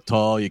 7 foot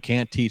tall. You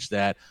can't teach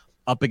that.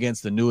 Up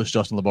against the newest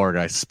Justin LaBar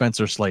guy,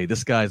 Spencer Slade.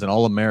 This guy's an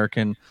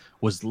All-American,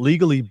 was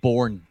legally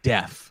born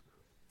deaf.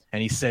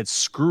 And he said,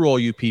 screw all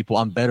you people,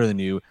 I'm better than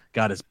you.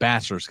 Got his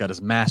bachelor's, got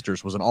his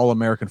master's, was an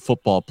All-American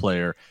football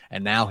player.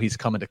 And now he's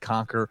coming to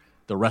conquer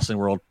the wrestling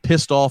world.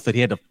 Pissed off that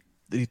he had to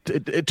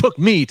it took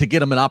me to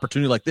get him an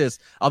opportunity like this.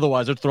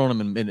 Otherwise, they're throwing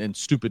him in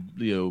stupid,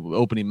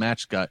 opening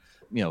match.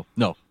 No,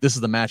 this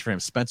is the match for him.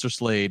 Spencer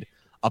Slade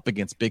up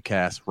against Big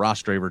Cass,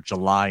 Ross Draver,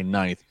 July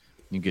 9th.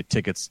 You can get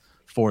tickets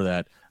for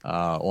that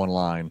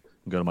online.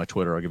 Go to my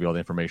Twitter. I'll give you all the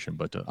information.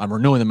 But I'm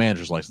renewing the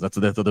manager's license.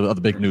 That's the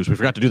big news. We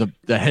forgot to do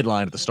the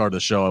headline at the start of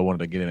the show. I wanted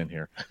to get in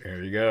here.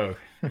 There you go.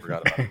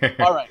 Forgot about it.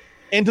 All right.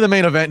 Into the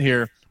main event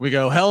here. We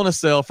go Hell in a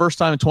Cell. First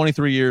time in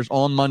 23 years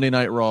on Monday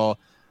Night Raw.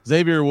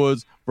 Xavier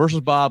Woods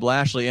versus Bob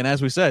Lashley. And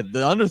as we said,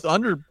 the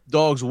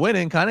underdogs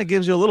winning kind of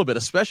gives you a little bit,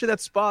 especially that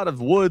spot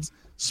of Woods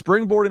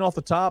springboarding off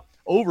the top,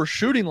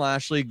 overshooting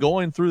Lashley,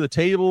 going through the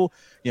table.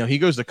 He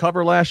goes to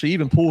cover Lashley,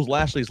 even pulls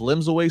Lashley's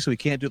limbs away so he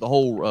can't do the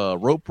whole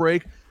rope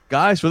break.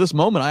 Guys, for this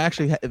moment,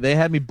 they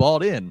had me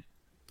bought in.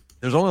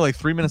 There's only like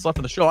 3 minutes left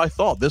in the show. I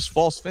thought this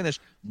false finish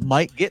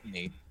might get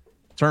me.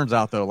 Turns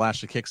out, though,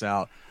 Lashley kicks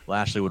out.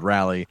 Lashley would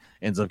rally,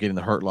 ends up getting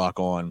the Hurt Lock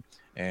on,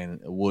 and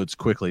Woods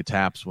quickly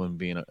taps when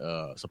being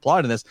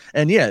supplied in this.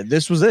 And yeah,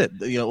 this was it.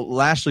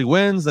 Lashley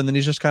wins, and then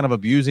he's just kind of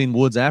abusing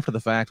Woods after the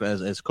fact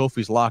as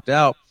Kofi's locked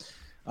out.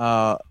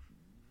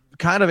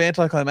 Kind of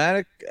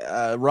anticlimactic.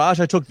 Raj,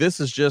 I took this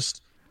as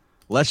just,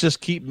 let's just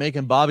keep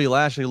making Bobby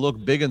Lashley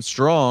look big and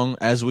strong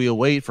as we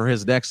await for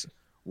his next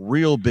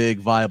real big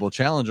viable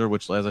challenger,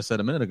 which, as I said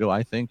a minute ago,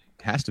 I think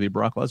has to be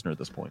Brock Lesnar at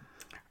this point.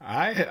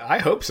 I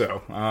hope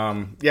so.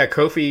 Yeah,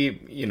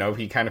 Kofi,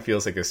 he kind of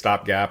feels like a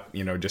stopgap,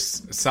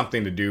 just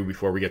something to do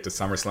before we get to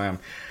SummerSlam.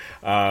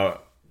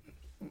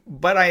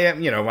 But I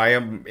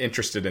am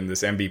interested in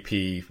this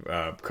MVP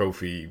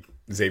Kofi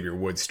Xavier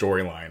Woods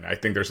storyline. I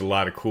think there's a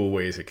lot of cool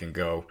ways it can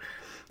go.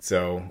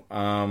 So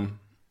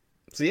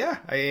yeah,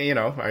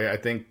 I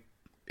think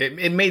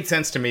it made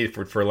sense to me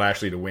for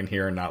Lashley to win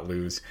here and not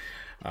lose.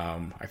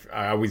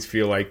 I always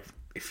feel like,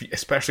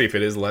 especially if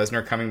it is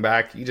Lesnar coming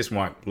back, you just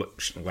want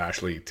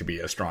Lashley to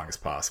be as strong as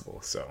possible.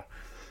 So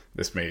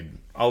this made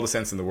all the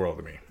sense in the world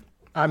to me.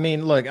 I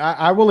mean, look,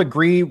 I will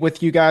agree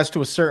with you guys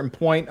to a certain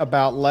point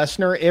about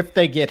Lesnar if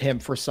they get him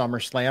for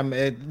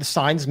SummerSlam. The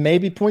signs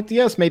maybe point to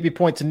yes, maybe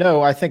point to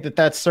no. I think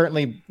that's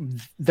certainly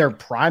their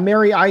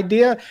primary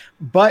idea.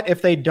 But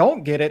if they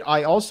don't get it,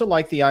 I also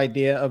like the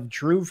idea of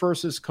Drew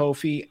versus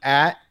Kofi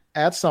at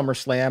at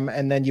SummerSlam,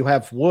 and then you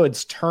have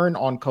Woods turn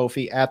on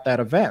Kofi at that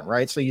event,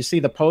 right? So you see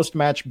the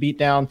post-match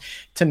beatdown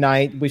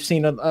tonight. We've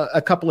seen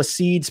a couple of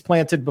seeds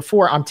planted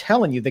before. I'm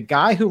telling you, the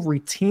guy who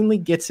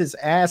routinely gets his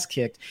ass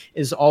kicked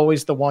is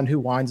always the one who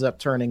winds up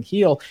turning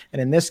heel.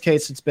 And in this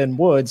case, it's been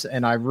Woods.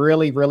 And I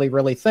really, really,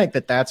 really think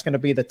that that's going to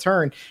be the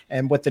turn.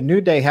 And with the New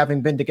Day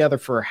having been together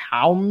for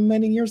how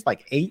many years?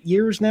 Like 8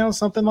 years now,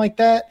 something like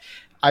that.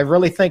 I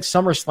really think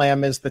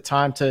SummerSlam is the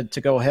time to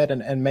go ahead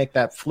and make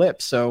that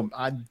flip. So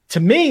to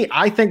me,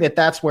 I think that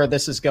that's where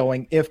this is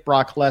going if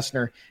Brock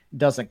Lesnar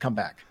doesn't come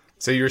back.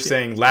 So you're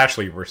saying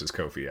Lashley versus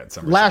Kofi at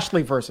SummerSlam?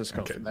 Lashley versus Kofi.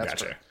 Okay, that's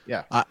gotcha. right.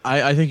 Yeah.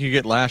 I think you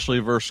get Lashley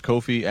versus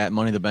Kofi at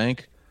Money in the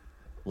Bank.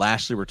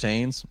 Lashley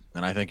retains,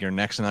 and I think your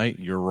next night,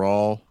 you're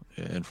Raw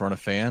in front of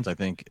fans. I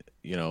think,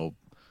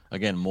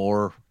 again,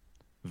 more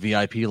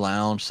VIP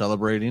lounge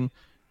celebrating,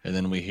 and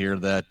then we hear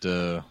that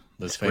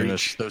those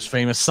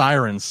famous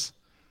sirens.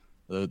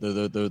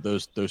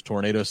 Those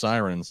tornado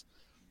sirens,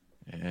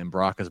 and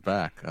Brock is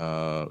back,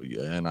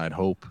 and I'd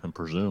hope and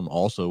presume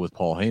also with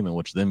Paul Heyman,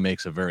 which then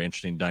makes a very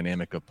interesting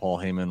dynamic of Paul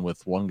Heyman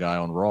with one guy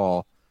on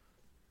Raw,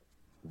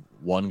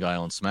 one guy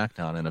on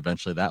SmackDown, and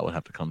eventually that would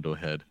have to come to a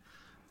head.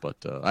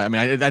 But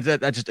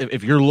that just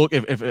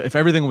if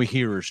everything we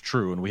hear is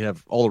true, and we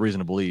have all the reason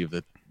to believe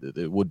that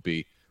it would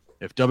be,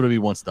 if WWE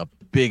wants the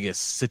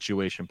biggest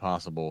situation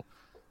possible,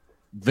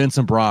 Vince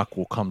and Brock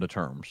will come to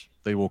terms.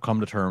 They will come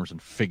to terms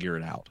and figure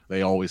it out.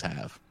 They always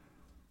have.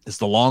 It's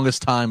the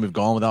longest time we've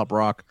gone without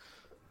Brock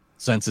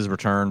since his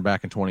return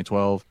back in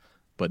 2012,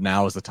 but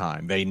now is the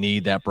time. They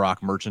need that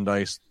Brock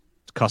merchandise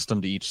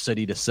custom to each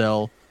city to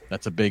sell.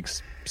 That's a big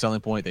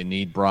selling point. They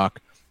need Brock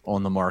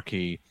on the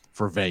marquee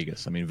for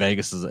Vegas. I mean,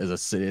 Vegas is a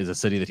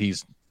city that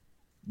he's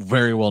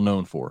very well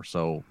known for,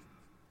 so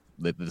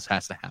this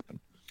has to happen.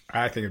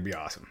 I think it'd be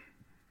awesome.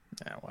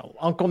 Yeah, well,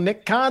 Uncle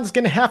Nick Khan's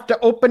going to have to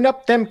open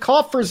up them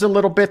coffers a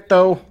little bit,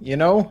 though,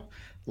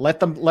 Let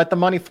the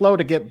money flow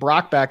to get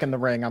Brock back in the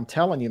ring. I'm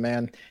telling you,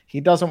 man,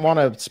 he doesn't want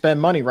to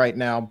spend money right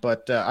now,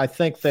 but I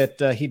think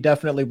that he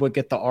definitely would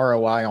get the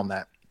ROI on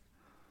that.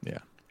 Yeah.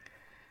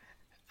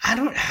 I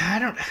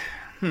don't.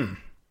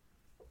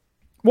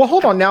 Well,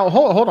 hold on now.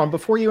 Hold on.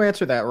 Before you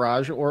answer that,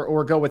 Raj,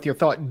 or go with your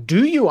thought,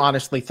 do you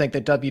honestly think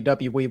that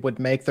WWE would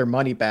make their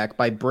money back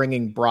by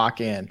bringing Brock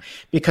in?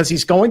 Because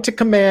he's going to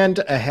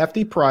command a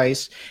hefty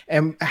price.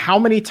 And how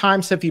many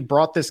times have you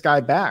brought this guy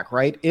back,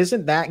 right?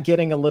 Isn't that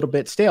getting a little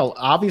bit stale?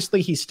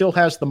 Obviously, he still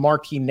has the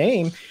marquee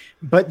name,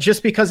 but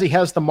just because he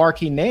has the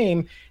marquee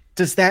name,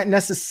 does that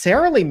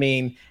necessarily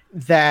mean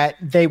that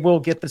they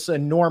will get this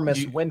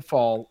enormous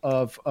windfall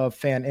of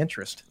fan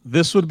interest?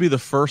 This would be the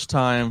first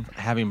time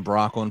having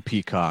Brock on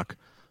Peacock,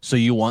 so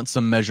you want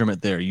some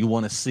measurement there. You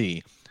want to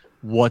see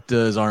what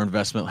does our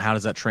investment, how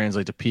does that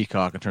translate to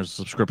Peacock in terms of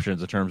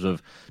subscriptions, in terms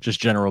of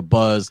just general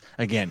buzz.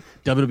 Again,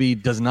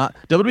 WWE's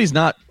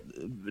not,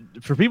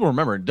 for people to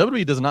remember,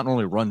 WWE does not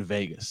normally run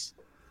Vegas.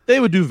 They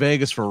would do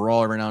Vegas for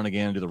Raw every now and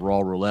again, do the Raw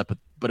roulette,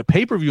 but a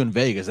pay-per-view in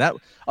Vegas, that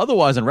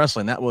otherwise in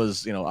wrestling, that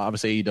was,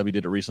 obviously AEW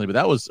did it recently, but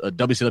that was a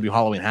WCW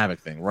Halloween Havoc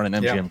thing, running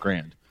MGM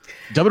Grand.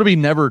 WWE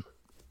never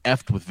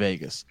effed with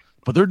Vegas,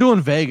 but they're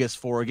doing Vegas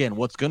for, again,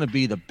 what's going to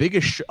be the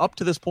biggest up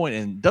to this point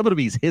in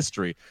WWE's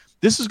history.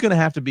 This is going to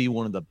have to be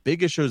one of the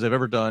biggest shows they've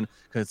ever done,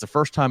 because it's the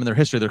first time in their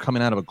history they're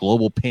coming out of a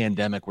global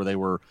pandemic where they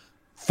were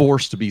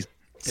forced to be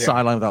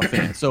sidelined without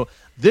fans. So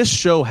this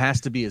show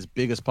has to be as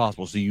big as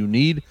possible. So you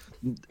need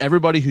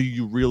everybody who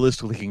you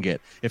realistically can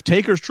get. If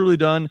Taker's truly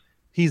done,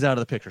 he's out of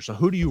the picture. So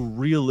who do you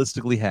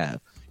realistically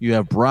have? You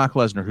have Brock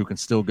Lesnar, who can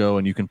still go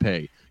and you can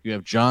pay. You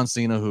have John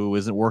Cena, who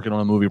isn't working on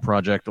a movie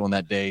project on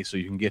that day, so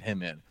you can get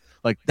him in.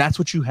 Like, that's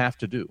what you have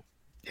to do.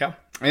 Yeah.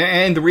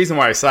 And the reason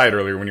why I sighed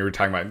earlier when you were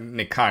talking about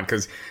Nick Khan,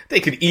 because they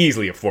could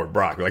easily afford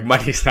Brock. Like,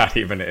 money's not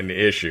even an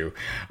issue.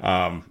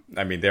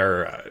 They're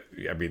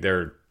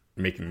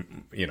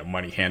making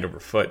money hand over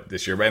foot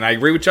this year. And I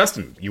agree with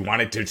Justin. You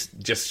wanted to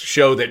just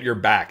show that you're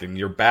back, and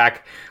you're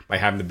back by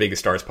having the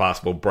biggest stars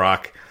possible.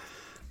 Brock,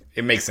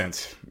 it makes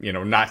sense,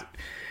 not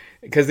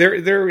because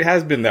there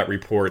has been that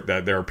report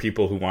that there are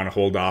people who want to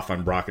hold off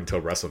on Brock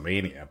until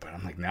WrestleMania, but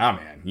I'm like, nah,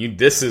 man,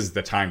 this is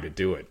the time to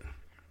do it.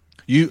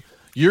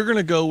 You're going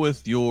to go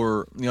with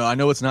your, I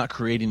know it's not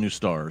creating new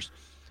stars.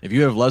 If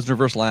you have Lesnar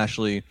versus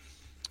Lashley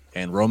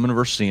and Roman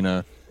versus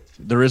Cena,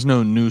 there is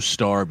no new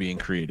star being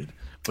created.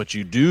 But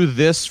you do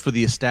this for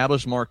the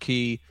established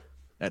marquee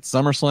at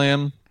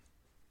SummerSlam,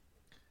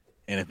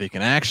 and if they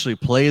can actually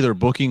play their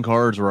booking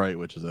cards right,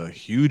 which is a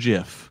huge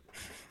if,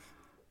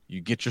 you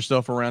get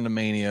yourself around to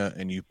Mania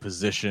and you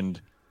positioned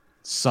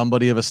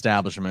somebody of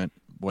establishment,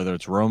 whether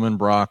it's Roman,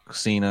 Brock,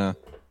 Cena,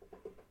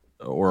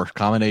 or a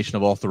combination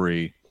of all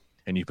three,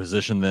 and you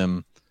position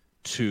them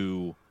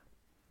to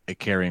a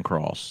Karrion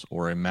Kross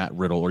or a Matt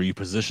Riddle, or you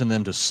position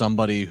them to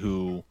somebody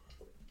who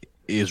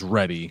is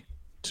ready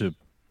to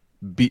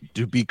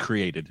be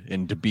created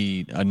and to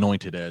be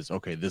anointed as,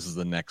 okay, this is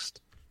the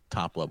next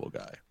top level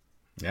guy.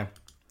 Yeah.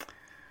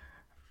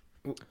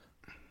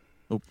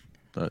 Oh,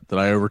 did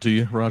I over to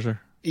you,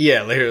 Roger?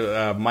 Yeah,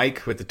 later,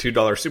 Mike with the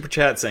 $2 super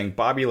chat saying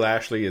Bobby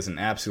Lashley is an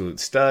absolute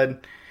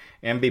stud.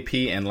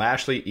 MVP and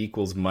Lashley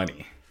equals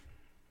money.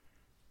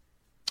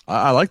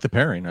 I like the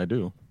pairing. I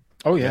do.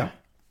 Oh, yeah.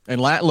 And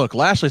look,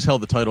 Lashley's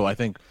held the title. I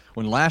think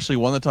when Lashley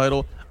won the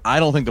title, I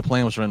don't think the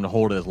plan was for him to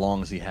hold it as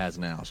long as he has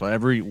now. So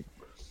every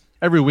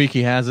week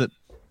he has it,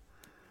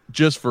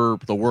 just for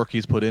the work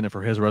he's put in and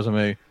for his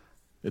resume,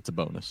 it's a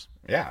bonus.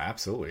 Yeah,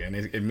 absolutely. And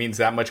it means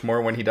that much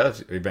more when he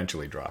does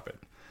eventually drop it.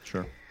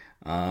 Sure.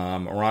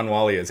 Ron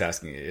Wally is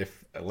asking,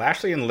 if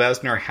Lashley and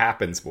Lesnar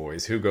happens,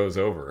 boys, who goes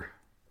over?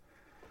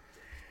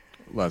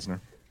 Lesnar.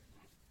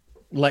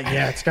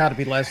 Yeah, it's got to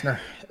be Lesnar.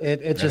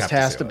 It just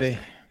has to be.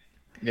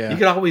 Yeah. You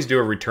could always do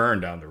a return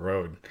down the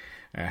road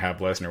and have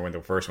Lesnar win the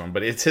first one,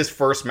 but it's his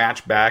first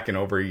match back in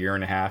over a year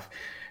and a half.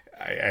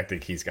 I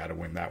think he's got to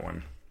win that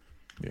one.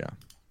 Yeah.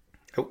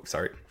 Oh,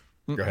 sorry.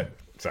 Go ahead.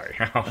 Sorry.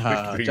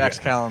 Jax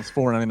Callens,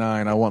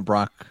 $4.99. I want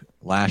Brock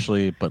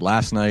Lashley, but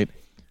last night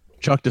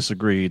Chuck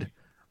disagreed.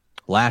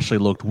 Lashley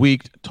looked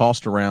weak,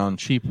 tossed around,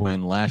 cheap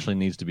win. Lashley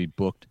needs to be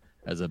booked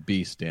as a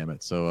beast, damn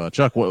it. So,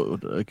 Chuck,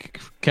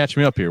 catch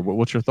me up here.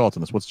 What's your thoughts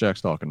on this? What's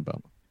Jax talking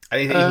about?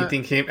 I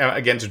think he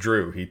against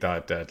Drew. He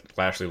thought that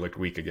Lashley looked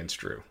weak against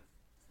Drew.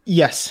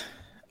 Yes.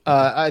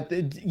 Drew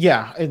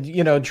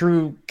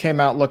came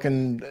out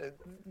looking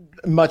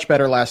much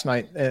better last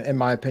night, in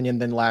my opinion,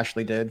 than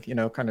Lashley did.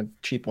 Kind of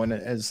cheap one,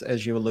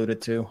 as you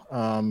alluded to.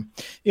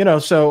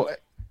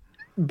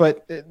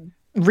 But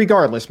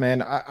regardless,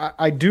 man,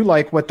 I do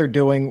like what they're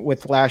doing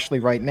with Lashley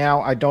right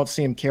now. I don't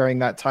see him carrying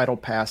that title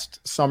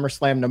past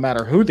SummerSlam, no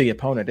matter who the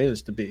opponent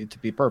is, to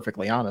be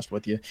perfectly honest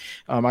with you.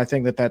 I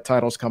think that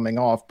title's coming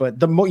off, but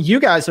you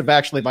guys have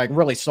actually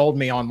really sold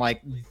me on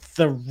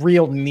the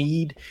real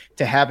need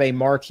to have a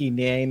marquee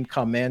name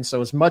come in.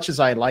 So as much as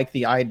I like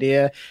the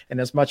idea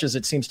and as much as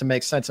it seems to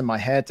make sense in my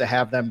head to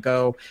have them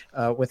go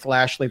with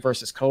Lashley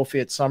versus Kofi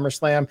at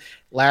SummerSlam,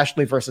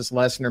 Lashley versus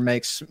Lesnar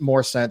makes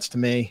more sense to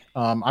me.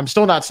 I'm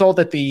still not sold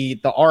that the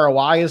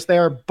ROI is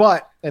there,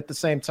 but at the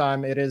same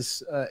time, it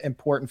is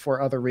important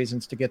for other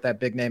reasons to get that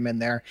big name in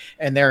there.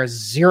 And there is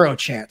zero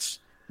chance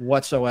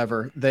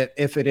whatsoever that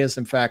if it is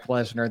in fact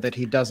Lesnar, that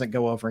he doesn't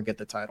go over and get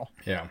the title.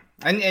 Yeah.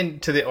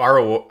 And to the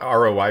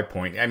ROI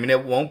point, I mean,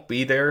 it won't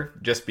be there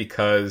just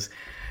because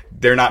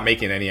they're not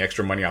making any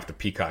extra money off the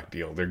Peacock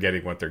deal. They're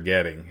getting what they're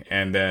getting.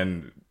 And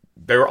then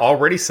they're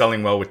already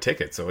selling well with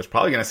tickets. So it's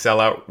probably going to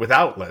sell out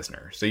without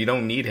Lesnar. So you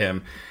don't need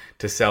him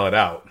to sell it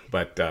out.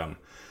 But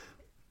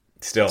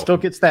still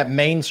gets that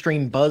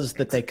mainstream buzz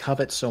that they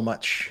covet so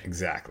much.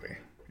 Exactly.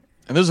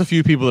 And there's a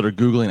few people that are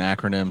Googling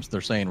acronyms.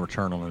 They're saying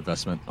return on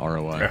investment,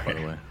 ROI, right. By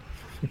the way.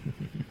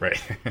 Right.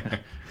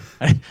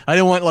 I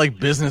didn't want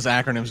business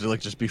acronyms to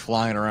just be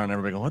flying around.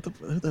 Everybody going, what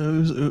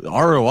the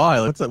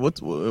ROI? What's that?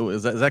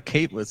 Is that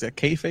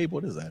kayfabe?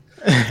 What is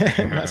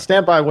that?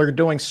 Stand by. We're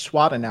doing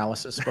SWOT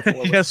analysis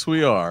before. Yes,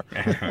 we are.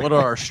 What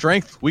are our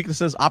strengths,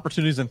 weaknesses,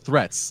 opportunities, and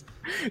threats?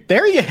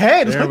 There you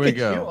head. There Look we at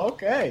go. You.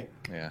 Okay.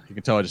 Yeah, you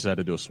can tell I just had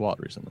to do a SWOT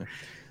recently.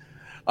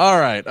 All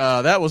right,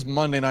 that was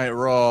Monday Night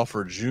Raw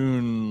for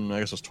June, I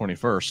guess it was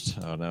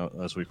 21st, now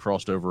as we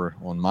crossed over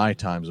on my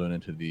time zone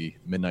into the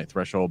midnight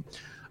threshold.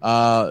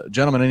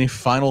 Gentlemen, any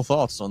final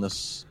thoughts on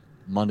this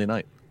Monday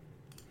night?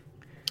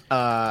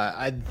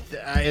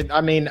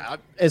 I mean,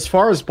 as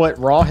far as what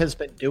Raw has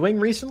been doing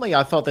recently,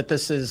 I thought that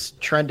this is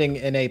trending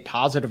in a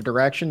positive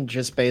direction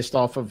just based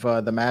off of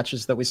the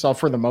matches that we saw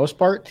for the most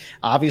part.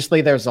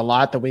 Obviously, there's a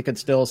lot that we could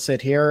still sit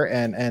here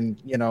and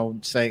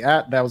say,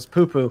 that was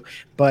poo-poo.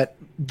 But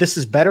this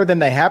is better than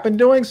they have been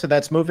doing, so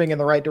that's moving in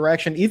the right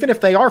direction, even if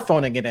they are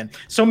phoning it in.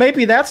 So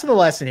maybe that's the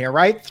lesson here,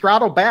 right?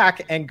 Throttle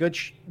back and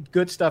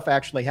good stuff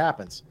actually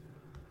happens.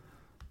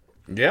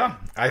 Yeah,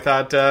 I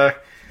thought...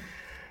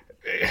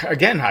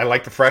 Again, I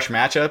like the fresh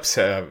matchups,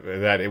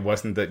 that it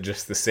wasn't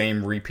just the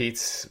same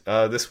repeats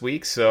this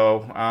week.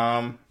 So,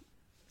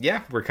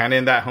 we're kind of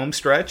in that home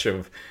stretch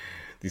of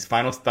these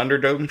final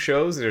Thunderdome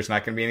shows. There's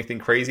not going to be anything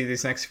crazy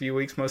these next few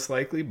weeks, most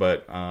likely,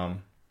 but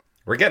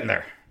we're getting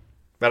there.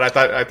 But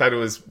I thought it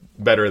was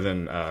better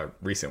than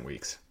recent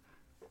weeks.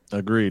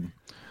 Agreed.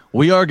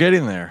 We are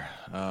getting there.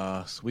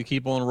 So we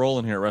keep on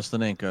rolling here at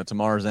Wrestling Inc.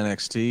 Tomorrow's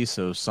NXT,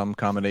 so some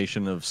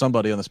combination of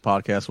somebody on this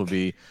podcast will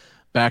be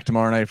back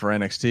tomorrow night for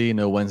NXT.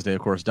 No Wednesday,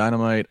 of course,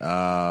 Dynamite.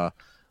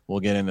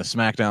 We'll get into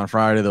SmackDown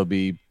Friday. There'll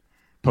be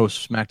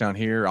post SmackDown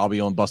here. I'll be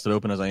on Busted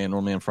Open as I am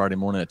normally on Friday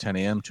morning at 10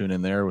 a.m. Tune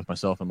in there with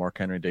myself and Mark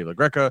Henry and Dave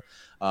LaGreca.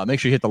 Make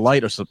sure you hit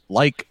the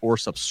like or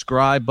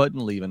subscribe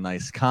button. Leave a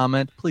nice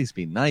comment. Please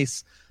be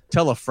nice.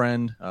 Tell a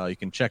friend. You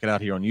can check it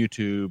out here on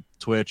YouTube,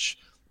 Twitch.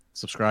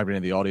 Subscribe to any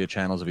of the audio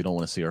channels if you don't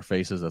want to see our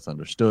faces. That's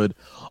understood.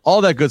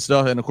 All that good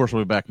stuff. And, of course,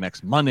 we'll be back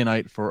next Monday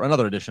night for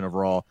another edition of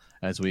Raw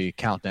as we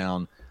count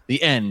down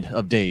the end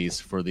of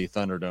days for the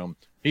Thunderdome.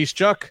 He's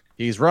Chuck.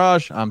 He's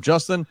Raj. I'm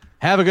Justin.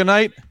 Have a good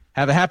night.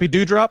 Have a happy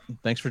dewdrop.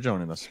 Thanks for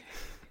joining us.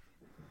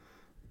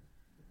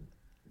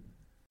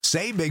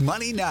 Save big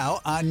money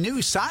now on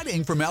new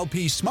siding from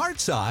LP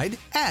SmartSide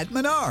at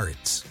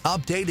Menards.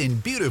 Update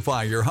and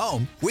beautify your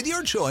home with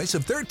your choice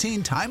of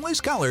 13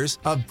 timeless colors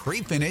of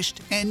pre-finished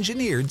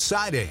engineered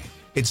siding.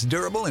 It's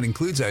durable and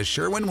includes a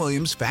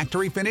Sherwin-Williams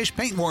factory finish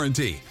paint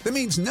warranty that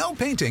means no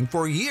painting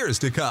for years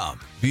to come.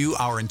 View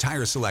our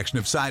entire selection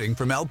of siding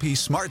from LP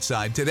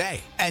SmartSide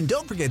today. And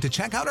don't forget to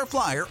check out our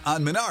flyer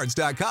on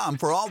Menards.com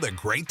for all the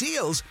great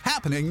deals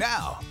happening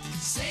now.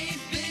 Save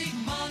big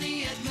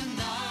money at Menards.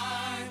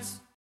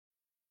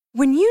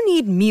 When you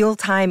need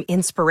mealtime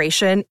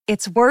inspiration,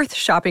 it's worth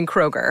shopping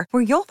Kroger,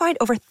 where you'll find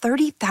over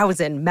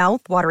 30,000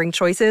 mouth-watering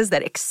choices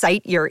that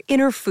excite your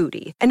inner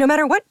foodie. And no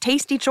matter what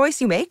tasty choice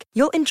you make,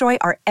 you'll enjoy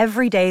our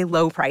everyday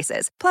low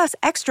prices, plus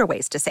extra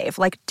ways to save,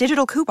 like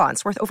digital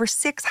coupons worth over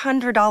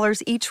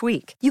 $600 each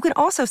week. You can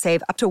also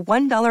save up to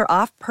 $1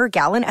 off per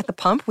gallon at the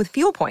pump with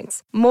fuel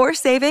points. More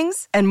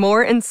savings and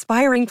more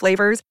inspiring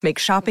flavors make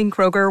shopping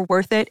Kroger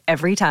worth it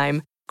every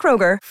time.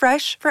 Kroger,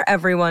 fresh for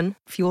everyone.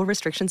 Fuel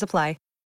restrictions apply.